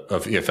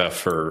EFF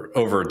for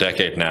over a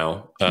decade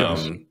now.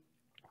 Yes.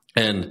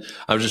 And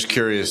I was just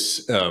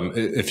curious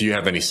if you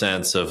have any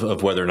sense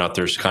of whether or not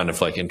there's kind of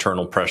like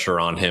internal pressure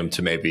on him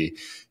to maybe,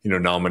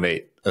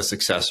 nominate a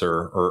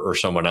successor or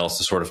someone else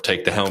to sort of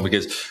take the helm,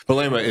 because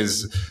Malema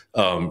is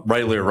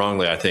rightly or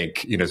wrongly, I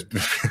think,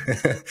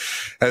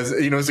 as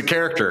a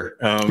character.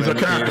 He's a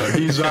character.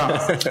 He's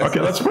okay.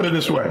 Let's put it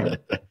this way.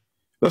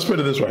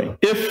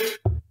 If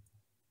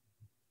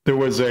there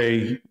was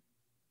a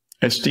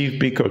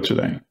Steve Biko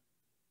today,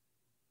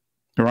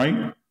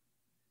 right?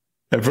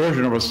 A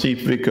version of a Steve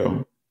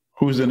Biko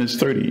who's in his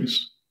 30s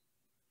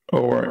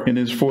or in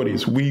his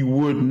 40s, we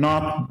would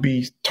not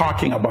be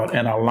talking about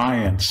an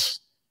alliance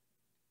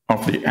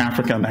of the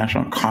African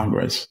National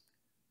Congress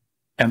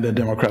and the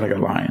Democratic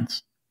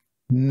Alliance.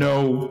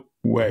 No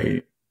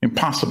way.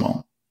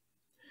 Impossible.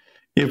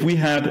 If we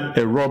had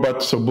a Robert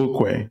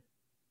Sobukwe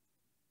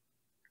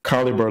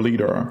caliber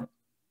leader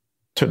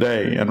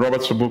today, and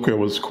Robert Sobukwe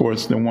was, of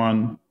course, the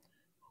one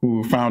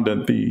who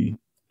founded the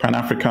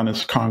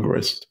Pan-Africanist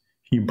Congress.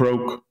 He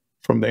broke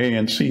from the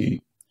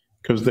ANC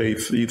because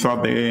he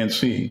thought the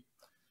ANC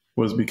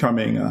was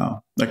becoming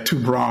like too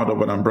broad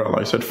of an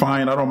umbrella. I said,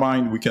 fine, I don't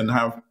mind. We can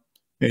have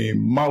a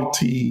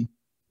multinational,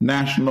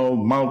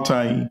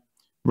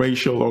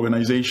 multi-racial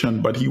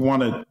organization, but he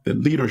wanted the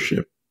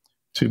leadership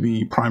to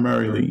be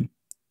primarily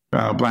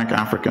Black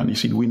African. He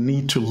said, we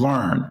need to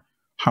learn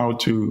how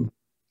to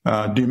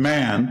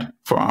demand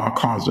for our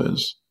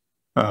causes.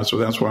 So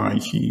that's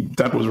why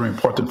that was very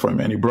important for him,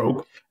 and he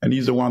broke. And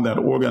he's the one that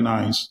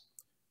organized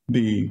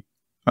the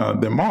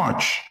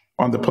march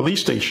on the police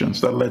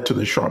stations that led to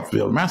the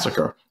Sharpeville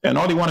massacre. And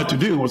all he wanted to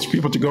do was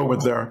people to go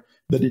with the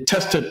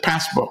detested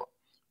passport,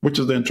 which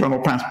is the internal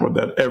passport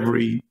that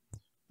every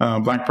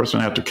Black person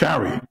had to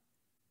carry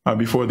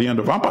before the end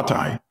of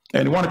apartheid.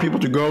 And he wanted people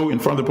to go in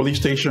front of the police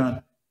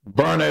station,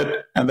 burn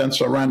it, and then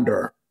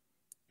surrender,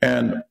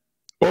 and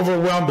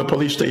overwhelm the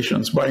police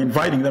stations by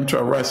inviting them to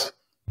arrest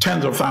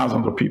tens of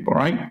thousands of people,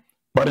 right?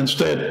 But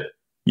instead,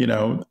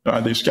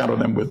 they scatter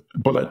them with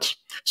bullets.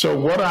 So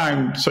what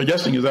I'm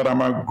suggesting is that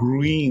I'm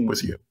agreeing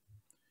with you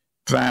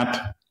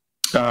that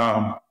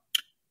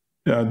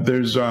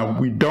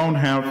we don't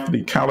have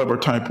the caliber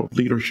type of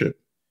leadership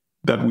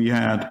that we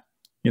had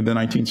in the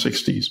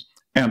 1960s.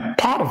 And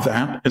part of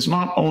that is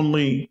not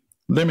only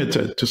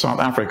limited to South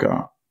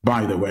Africa,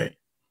 by the way,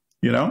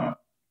 I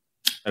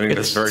think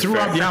it's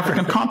throughout the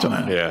African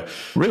continent. Yeah,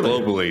 really.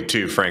 Globally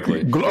too,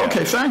 frankly.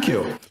 Okay, thank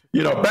you.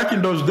 Back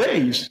in those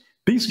days,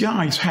 these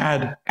guys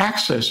had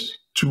access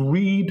to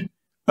read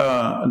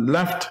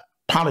left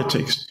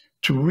politics,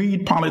 to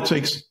read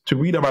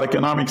about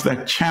economics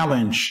that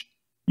challenge,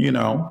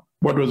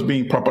 what was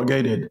being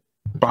propagated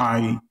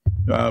by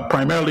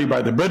primarily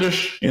by the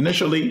British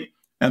initially,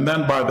 and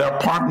then by their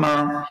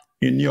partner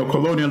in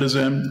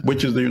neocolonialism,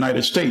 which is the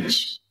United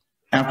States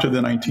after the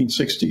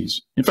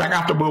 1960s. In fact,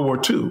 after World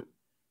War II,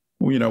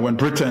 when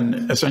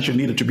Britain essentially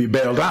needed to be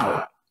bailed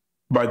out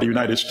by the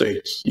United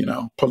States,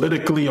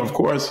 politically, of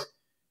course,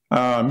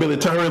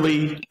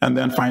 militarily, and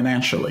then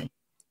financially.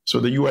 So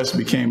the U.S.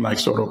 became like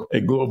sort of a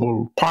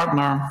global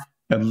partner,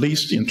 at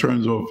least in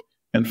terms of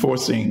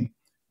enforcing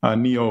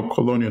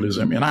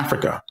neo-colonialism in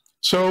Africa.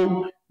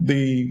 So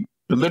the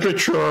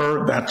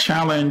literature that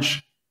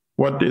challenged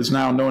what is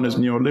now known as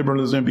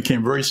neoliberalism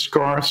became very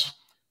scarce.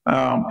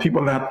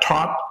 People that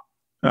taught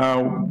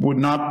would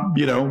not,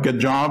 get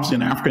jobs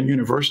in African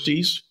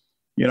universities,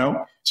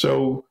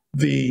 So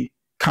the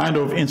kind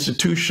of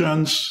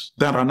institutions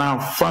that are now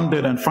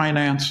funded and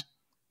financed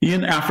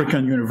in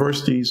African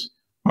universities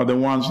are the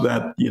ones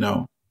that,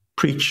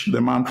 preach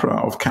the mantra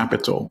of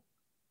capital,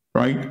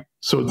 right?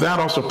 So that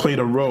also played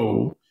a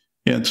role.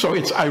 And so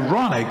it's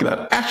ironic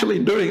that actually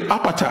during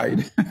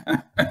apartheid,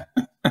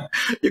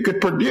 you could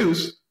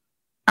produce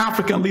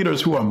African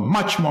leaders who are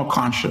much more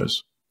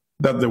conscious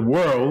that the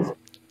world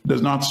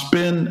does not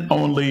spin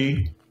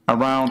only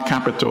around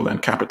capital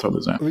and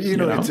capitalism.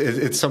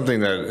 It's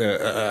something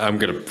that I'm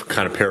going to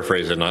kind of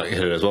paraphrase and not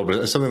hit it as well, but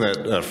it's something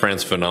that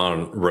Frantz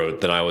Fanon wrote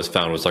that I always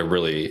found was like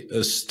really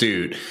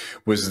astute,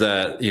 was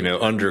that,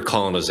 under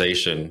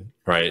colonization,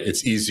 right,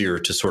 it's easier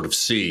to sort of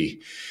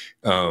see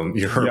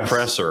your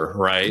oppressor,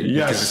 right?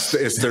 Yes.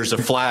 Because there's a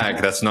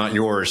flag that's not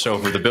yours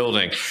over the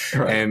building.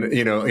 Right. And,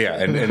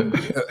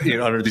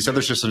 under these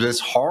other systems, it's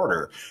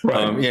harder.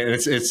 Right.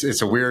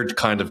 It's a weird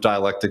kind of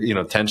dialectic,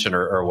 tension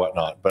or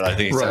whatnot, but I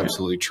think it's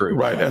absolutely true.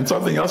 Right. And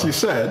something else you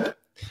said,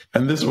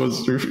 and this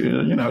was,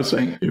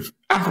 saying if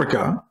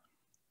Africans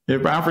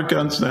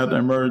that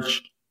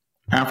emerged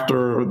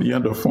after the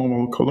end of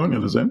formal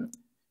colonialism,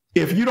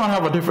 if you don't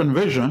have a different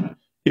vision,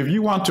 if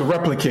you want to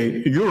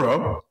replicate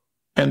Europe,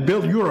 and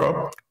build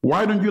Europe,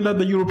 why don't you let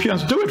the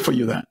Europeans do it for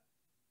you then?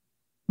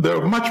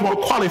 They're much more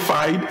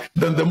qualified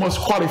than the most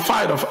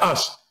qualified of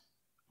us,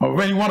 of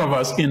any one of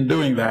us in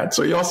doing that.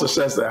 So he also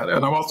says that,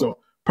 and I'm also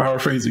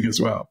paraphrasing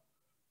as well,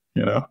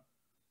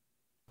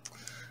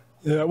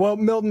 Yeah, well,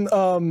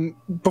 Milton,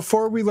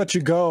 before we let you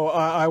go,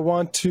 I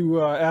want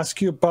to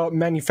ask you about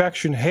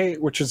Manufacturing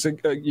Hate, which is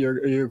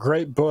your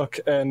great book.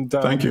 And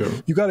thank you.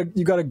 You got a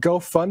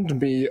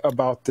GoFundMe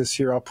about this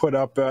here. I'll put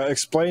up.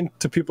 Explain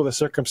to people the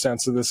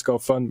circumstance of this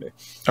GoFundMe.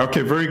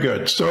 Okay, very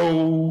good.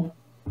 So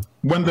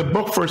when the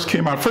book first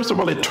came out, first of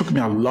all, it took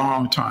me a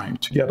long time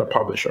to get a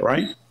publisher,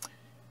 right?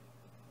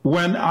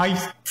 When I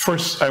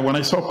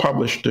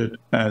self-published it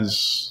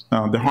as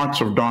The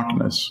Hearts of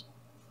Darkness,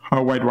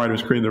 How White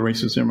Writers Created the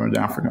Racist Image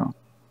of Africa.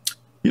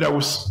 It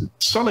was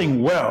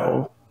selling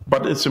well,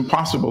 but it's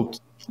impossible,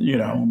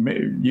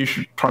 you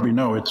should probably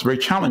know, it's very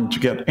challenging to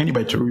get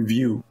anybody to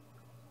review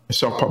a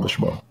self-published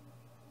book,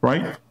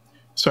 right?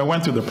 So I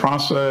went through the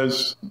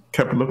process,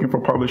 kept looking for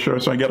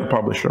publishers. So I get a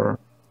publisher.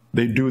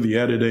 They do the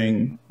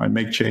editing. I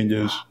make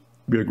changes.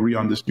 We agree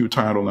on this new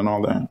title and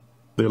all that.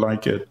 They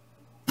like it.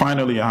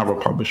 Finally, I have a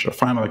publisher.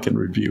 Finally, I can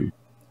review.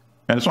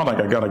 And it's not like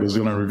I got a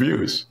gazillion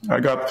reviews. I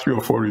got 3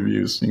 or 4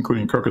 reviews,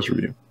 including Kirkus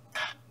review.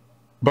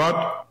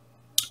 But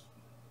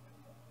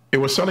it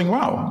was selling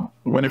well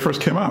when it first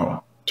came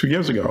out 2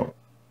 years ago.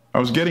 I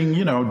was getting,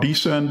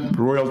 decent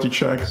royalty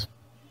checks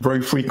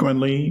very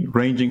frequently,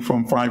 ranging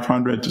from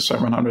 $500 to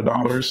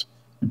 $700.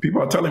 And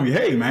people are telling me,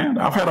 hey, man,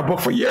 I've had a book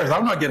for years.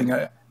 I'm not getting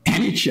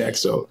any check.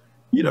 So,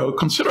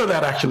 consider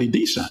that actually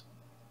decent.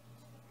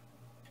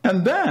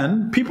 And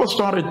then people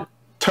started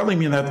telling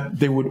me that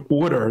they would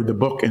order the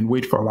book and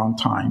wait for a long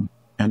time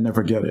and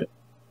never get it.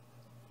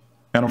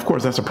 And of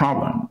course, that's a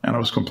problem. And I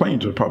was complaining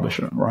to the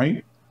publisher,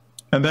 right?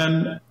 And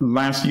then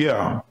last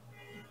year,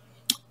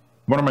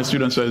 one of my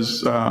students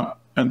says,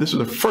 and this is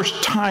the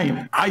first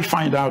time I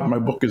find out my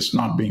book is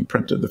not being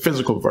printed, the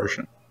physical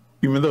version,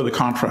 even though the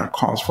contract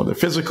calls for the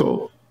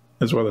physical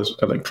as well as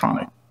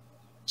electronic.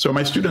 So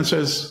my student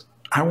says,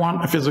 I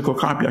want a physical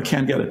copy, I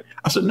can't get it.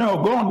 I said,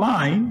 no, go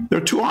online.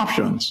 There are 2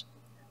 options.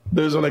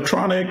 There's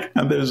electronic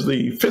and there's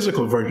the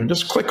physical version.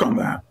 Just click on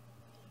that.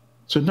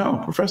 I said, no,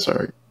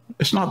 professor,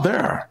 it's not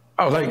there.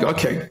 I was like,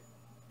 okay,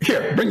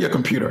 here, bring your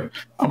computer.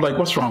 I'm like,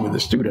 what's wrong with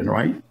this student,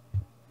 right?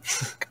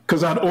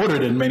 Because I'd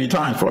ordered it many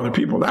times for other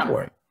people that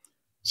way.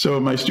 So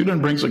my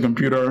student brings a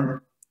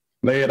computer,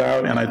 lay it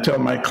out, and I tell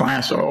my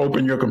class,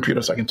 open your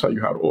computer so I can tell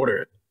you how to order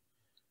it.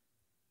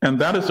 And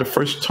that is the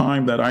first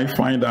time that I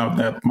find out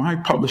that my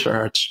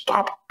publisher had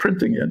stopped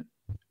printing it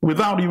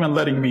without even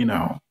letting me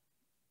know.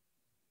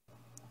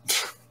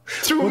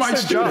 Through my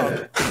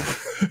student,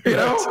 and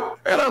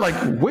I'm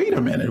like, wait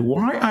a minute,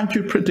 why aren't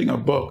you printing a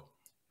book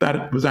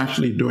that was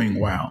actually doing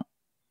well?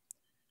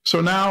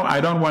 So now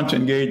I don't want to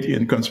engage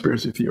in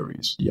conspiracy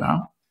theories,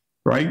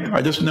 right?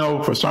 I just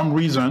know for some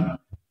reason,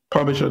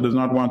 publisher does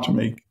not want to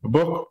make a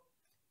book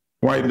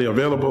widely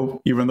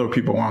available, even though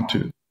people want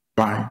to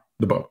buy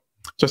the book.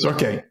 So I said,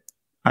 okay,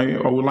 I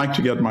would like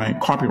to get my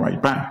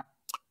copyright back.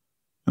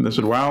 And they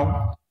said,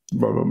 well,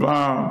 blah, blah,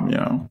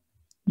 blah,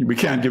 we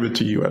can't give it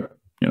to you at,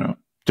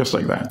 just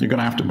like that. You're going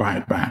to have to buy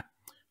it back.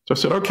 So I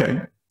said,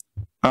 okay,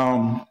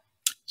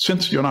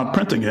 since you're not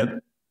printing it,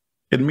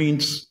 it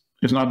means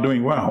it's not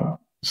doing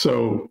well.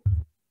 So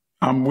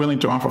I'm willing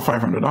to offer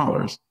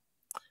 $500.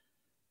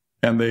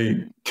 And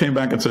they came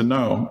back and said,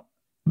 no,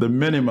 the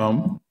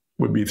minimum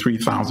would be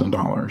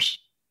 $3,000.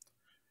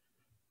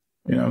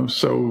 You know,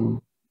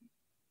 so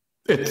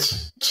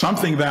it's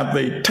something that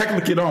they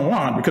technically don't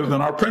want because they're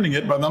not printing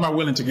it, but they're not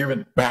willing to give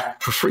it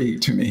back for free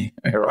to me,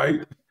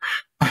 right?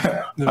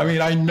 I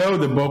mean, I know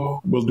the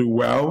book will do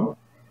well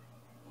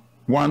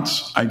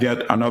once I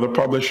get another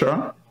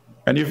publisher.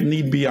 And if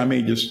need be, I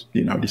may just,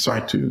 you know,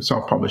 decide to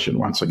self-publish it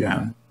once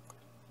again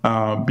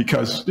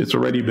because it's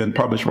already been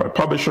published by a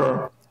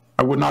publisher.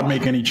 I would not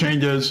make any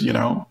changes, you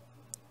know.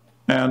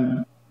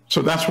 And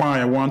so that's why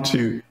I want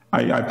to,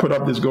 I put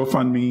up this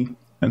GoFundMe,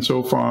 and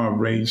so far I've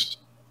raised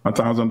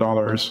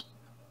 $1,000.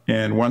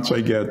 And once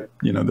I get,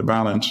 you know, the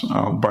balance,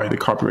 I'll buy the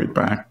copyright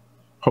back.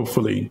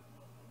 Hopefully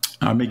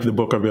I'll make the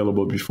book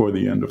available before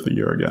the end of the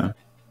year again.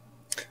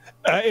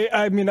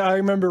 I mean, I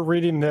remember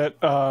reading it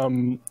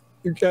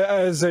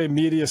as a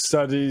media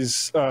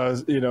studies,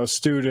 you know,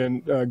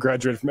 student,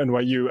 graduate from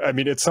NYU. I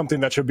mean, it's something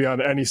that should be on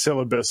any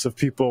syllabus of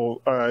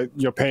people,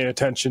 you know, paying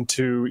attention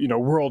to, you know,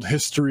 world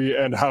history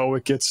and how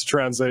it gets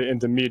translated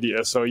into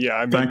media. So, yeah,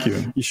 I mean, thank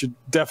you. You should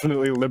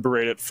definitely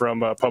liberate it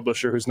from a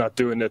publisher who's not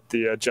doing it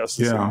the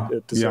justice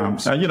it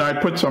deserves. Yeah, and, you know, I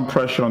put some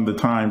pressure on the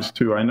Times,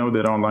 too. I know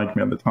they don't like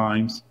me at the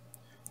Times.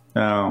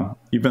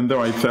 Even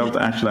though I felt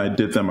actually I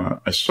did them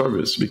a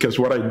service, because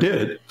what I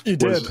did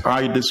was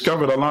I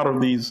discovered a lot of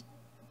these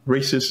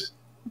racist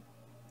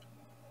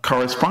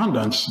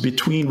correspondence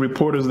between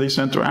reporters they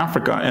sent to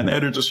Africa and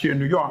editors here in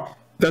New York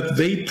that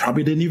they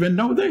probably didn't even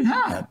know they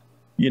had,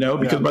 you know,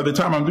 because by the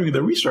time I'm doing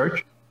the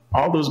research,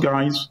 all those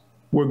guys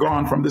were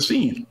gone from the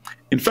scene.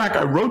 In fact,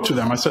 I wrote to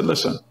them, I said,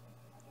 listen,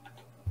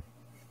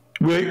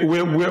 where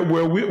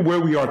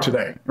we are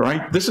today,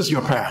 right? This is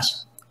your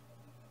past.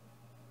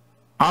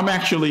 I'm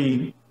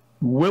actually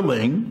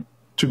willing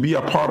to be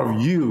a part of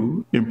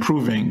you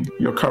improving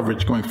your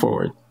coverage going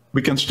forward.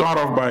 We can start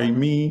off by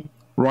me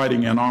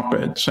writing an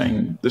op-ed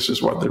saying, this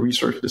is what the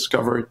research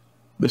discovered.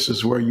 This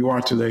is where you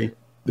are today.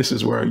 This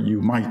is where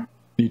you might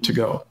need to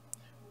go.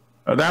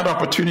 That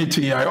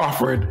opportunity I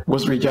offered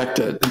was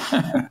rejected.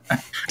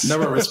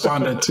 Never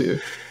responded to.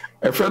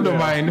 A friend of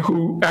mine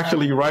who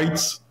actually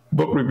writes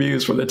book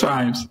reviews for the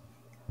Times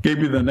gave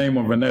me the name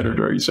of an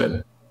editor. He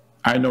said,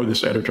 I know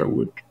this editor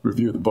would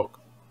review the book.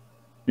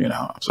 You know,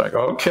 I was like,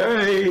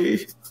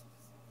 okay.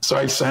 So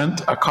I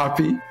sent a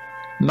copy,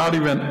 not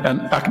even an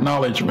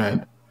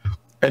acknowledgement.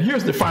 And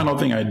here's the final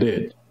thing I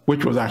did,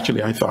 which was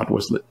actually, I thought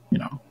was, you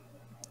know,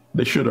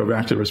 they should have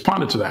actually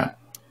responded to that.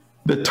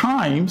 The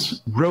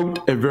Times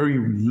wrote a very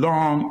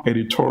long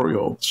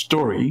editorial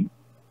story.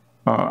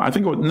 I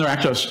think it was, no,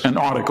 actually an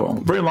article,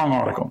 very long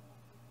article.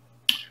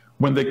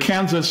 When the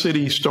Kansas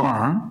City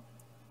Star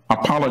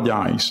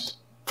apologized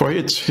for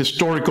its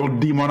historical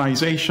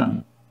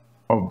demonization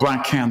of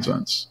Black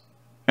Kansans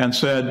and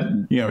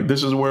said, you know,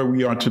 this is where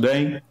we are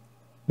today.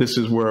 This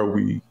is where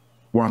we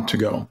want to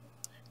go.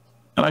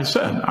 And I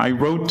said, I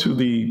wrote to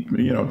the,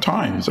 you know,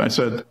 Times. I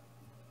said,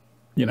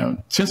 you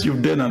know, since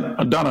you've done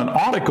an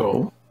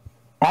article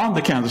on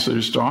the Kansas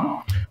City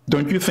Star,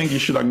 don't you think you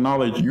should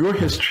acknowledge your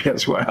history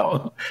as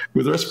well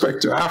with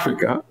respect to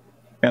Africa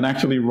and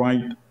actually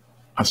write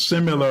a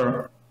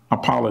similar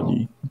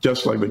apology,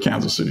 just like the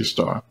Kansas City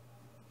Star?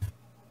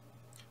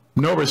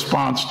 No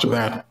response to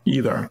that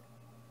either.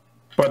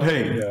 But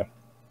hey,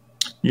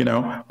 you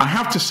know, I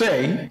have to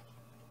say,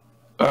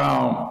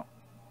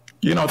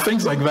 you know,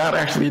 things like that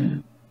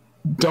actually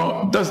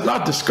does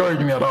not discourage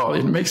me at all.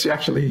 It makes you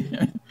actually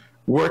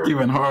work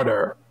even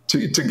harder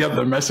to get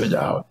the message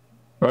out,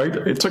 right?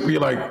 It took me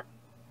like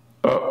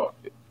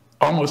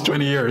almost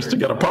 20 years to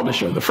get a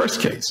publisher, the first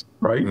case,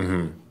 right?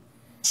 Mm-hmm.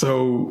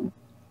 So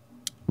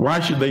why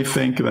should they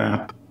think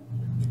that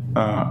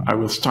I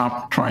will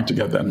stop trying to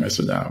get that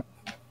message out?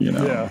 You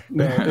know? Yeah,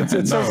 no,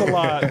 it says a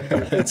lot.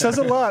 It says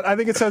a lot. I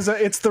think it says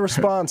it's the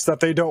response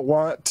that they don't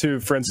want to,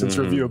 for instance,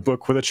 review a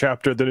book with a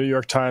chapter of the New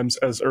York Times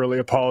as early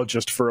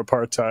apologist for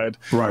apartheid,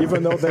 right.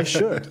 Even though they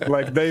should.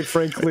 Like, they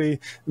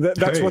frankly,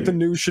 that's what the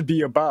news should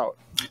be about.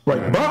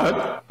 Right,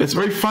 but it's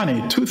very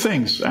funny. Two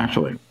things,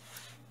 actually.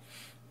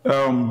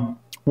 One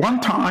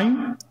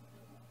time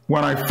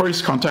when I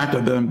first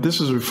contacted them,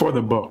 this is before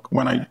the book,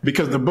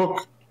 because the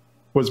book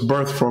was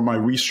birthed from my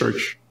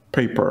research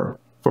paper,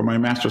 for my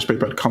master's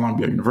paper at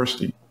Columbia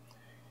University.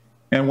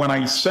 And when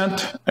I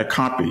sent a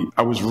copy,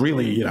 I was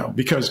really, you know,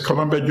 because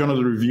Columbia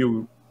Journal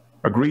Review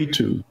agreed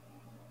to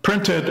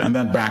print it and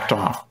then backed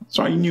off.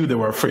 So I knew they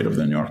were afraid of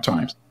the New York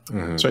Times.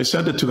 Mm-hmm. So I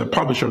sent it to the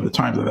publisher of the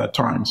Times at that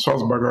time,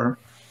 Sulzberger.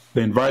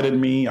 They invited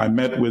me. I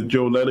met with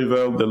Joe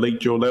Lelyville, the late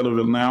Joe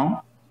Lelyville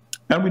now,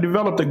 and we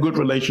developed a good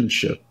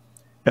relationship.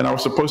 And I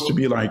was supposed to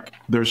be like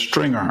their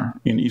stringer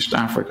in East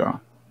Africa,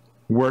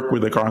 work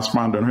with the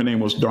correspondent. Her name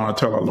was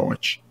Donatella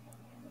Loich.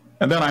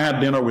 And then I had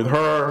dinner with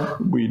her.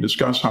 We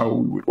discussed how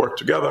we would work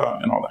together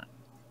and all that.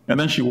 And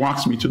then she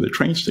walks me to the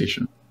train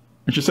station.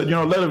 And she said, you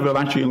know, Lelyville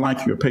actually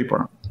liked your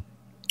paper.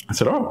 I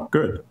said, oh,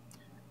 good.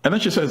 And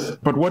then she says,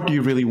 but what do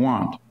you really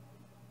want?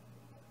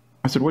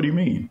 I said, what do you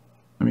mean?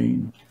 I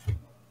mean,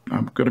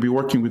 I'm going to be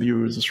working with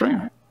you as a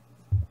stringer.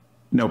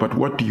 No, but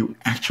what do you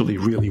actually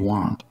really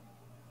want?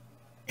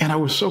 And I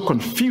was so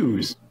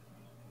confused.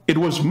 It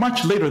was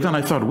much later than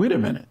I thought, wait a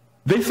minute.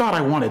 They thought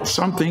I wanted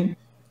something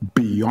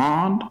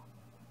beyond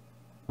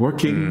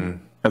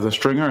working as a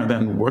stringer and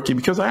then working,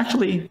 because I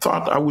actually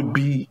thought I would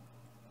be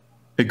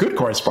a good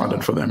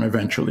correspondent for them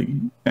eventually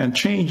and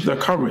change their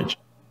coverage.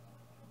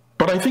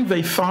 But I think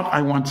they thought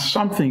I want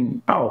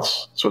something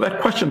else. So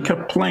that question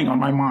kept playing on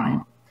my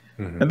mind.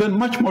 And then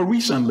much more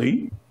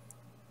recently,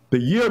 the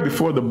year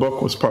before the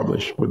book was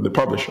published with the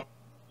publisher,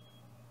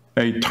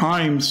 a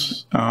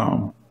Times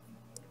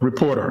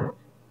reporter,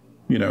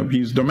 you know,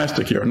 he's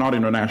domestic here, not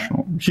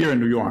international, here in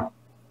New York,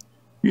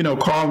 you know,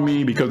 called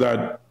me because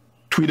I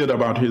tweeted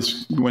about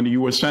when he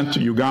was sent to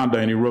Uganda,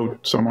 and he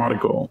wrote some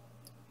article,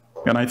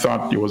 and I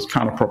thought it was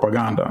kind of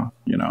propaganda,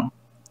 you know.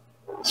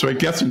 So he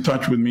gets in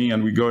touch with me,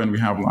 and we go and we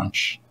have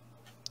lunch.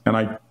 And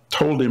I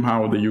told him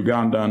how the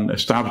Ugandan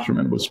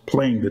establishment was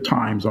playing the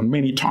Times on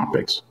many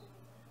topics.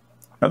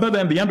 And then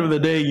at the end of the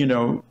day, you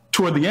know,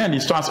 toward the end, he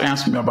starts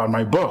asking me about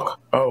my book.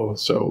 Oh,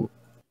 so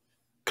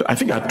I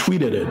think I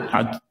tweeted it.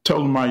 I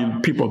told my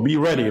people, be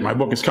ready, my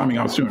book is coming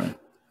out soon. I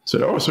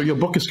said, oh, so your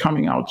book is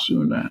coming out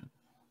soon then?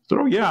 I said,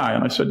 oh, yeah.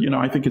 And I said, you know,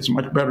 I think it's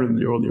much better than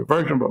the earlier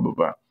version, blah, blah,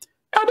 blah.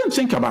 I didn't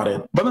think about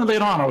it. But then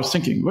later on, I was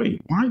thinking,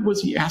 wait, why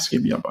was he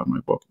asking me about my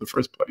book in the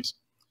first place?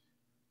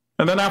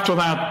 And then after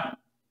that,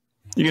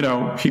 you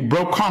know, he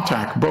broke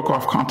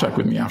off contact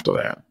with me after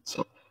that.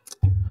 So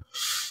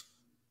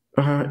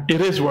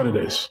it is what it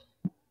is.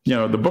 You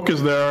know, the book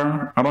is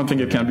there. I don't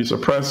think it can be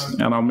suppressed,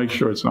 and I'll make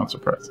sure it's not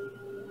suppressed.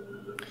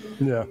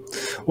 Yeah.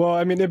 Well,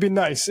 I mean, it'd be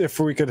nice if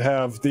we could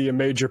have the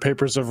major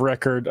papers of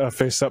record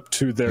face up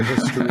to their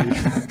history.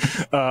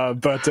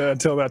 But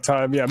until that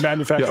time, yeah,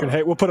 manufacturing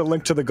hate. We'll put a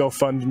link to the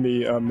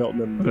GoFundMe,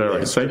 Milton. All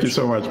right. Thank you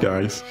so much,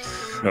 guys.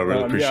 I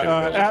really appreciate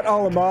it. At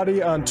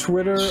Allimadi on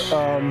Twitter.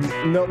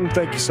 Milton,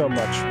 thank you so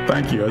much.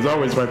 Thank you. As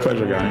always, my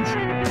pleasure,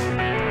 guys.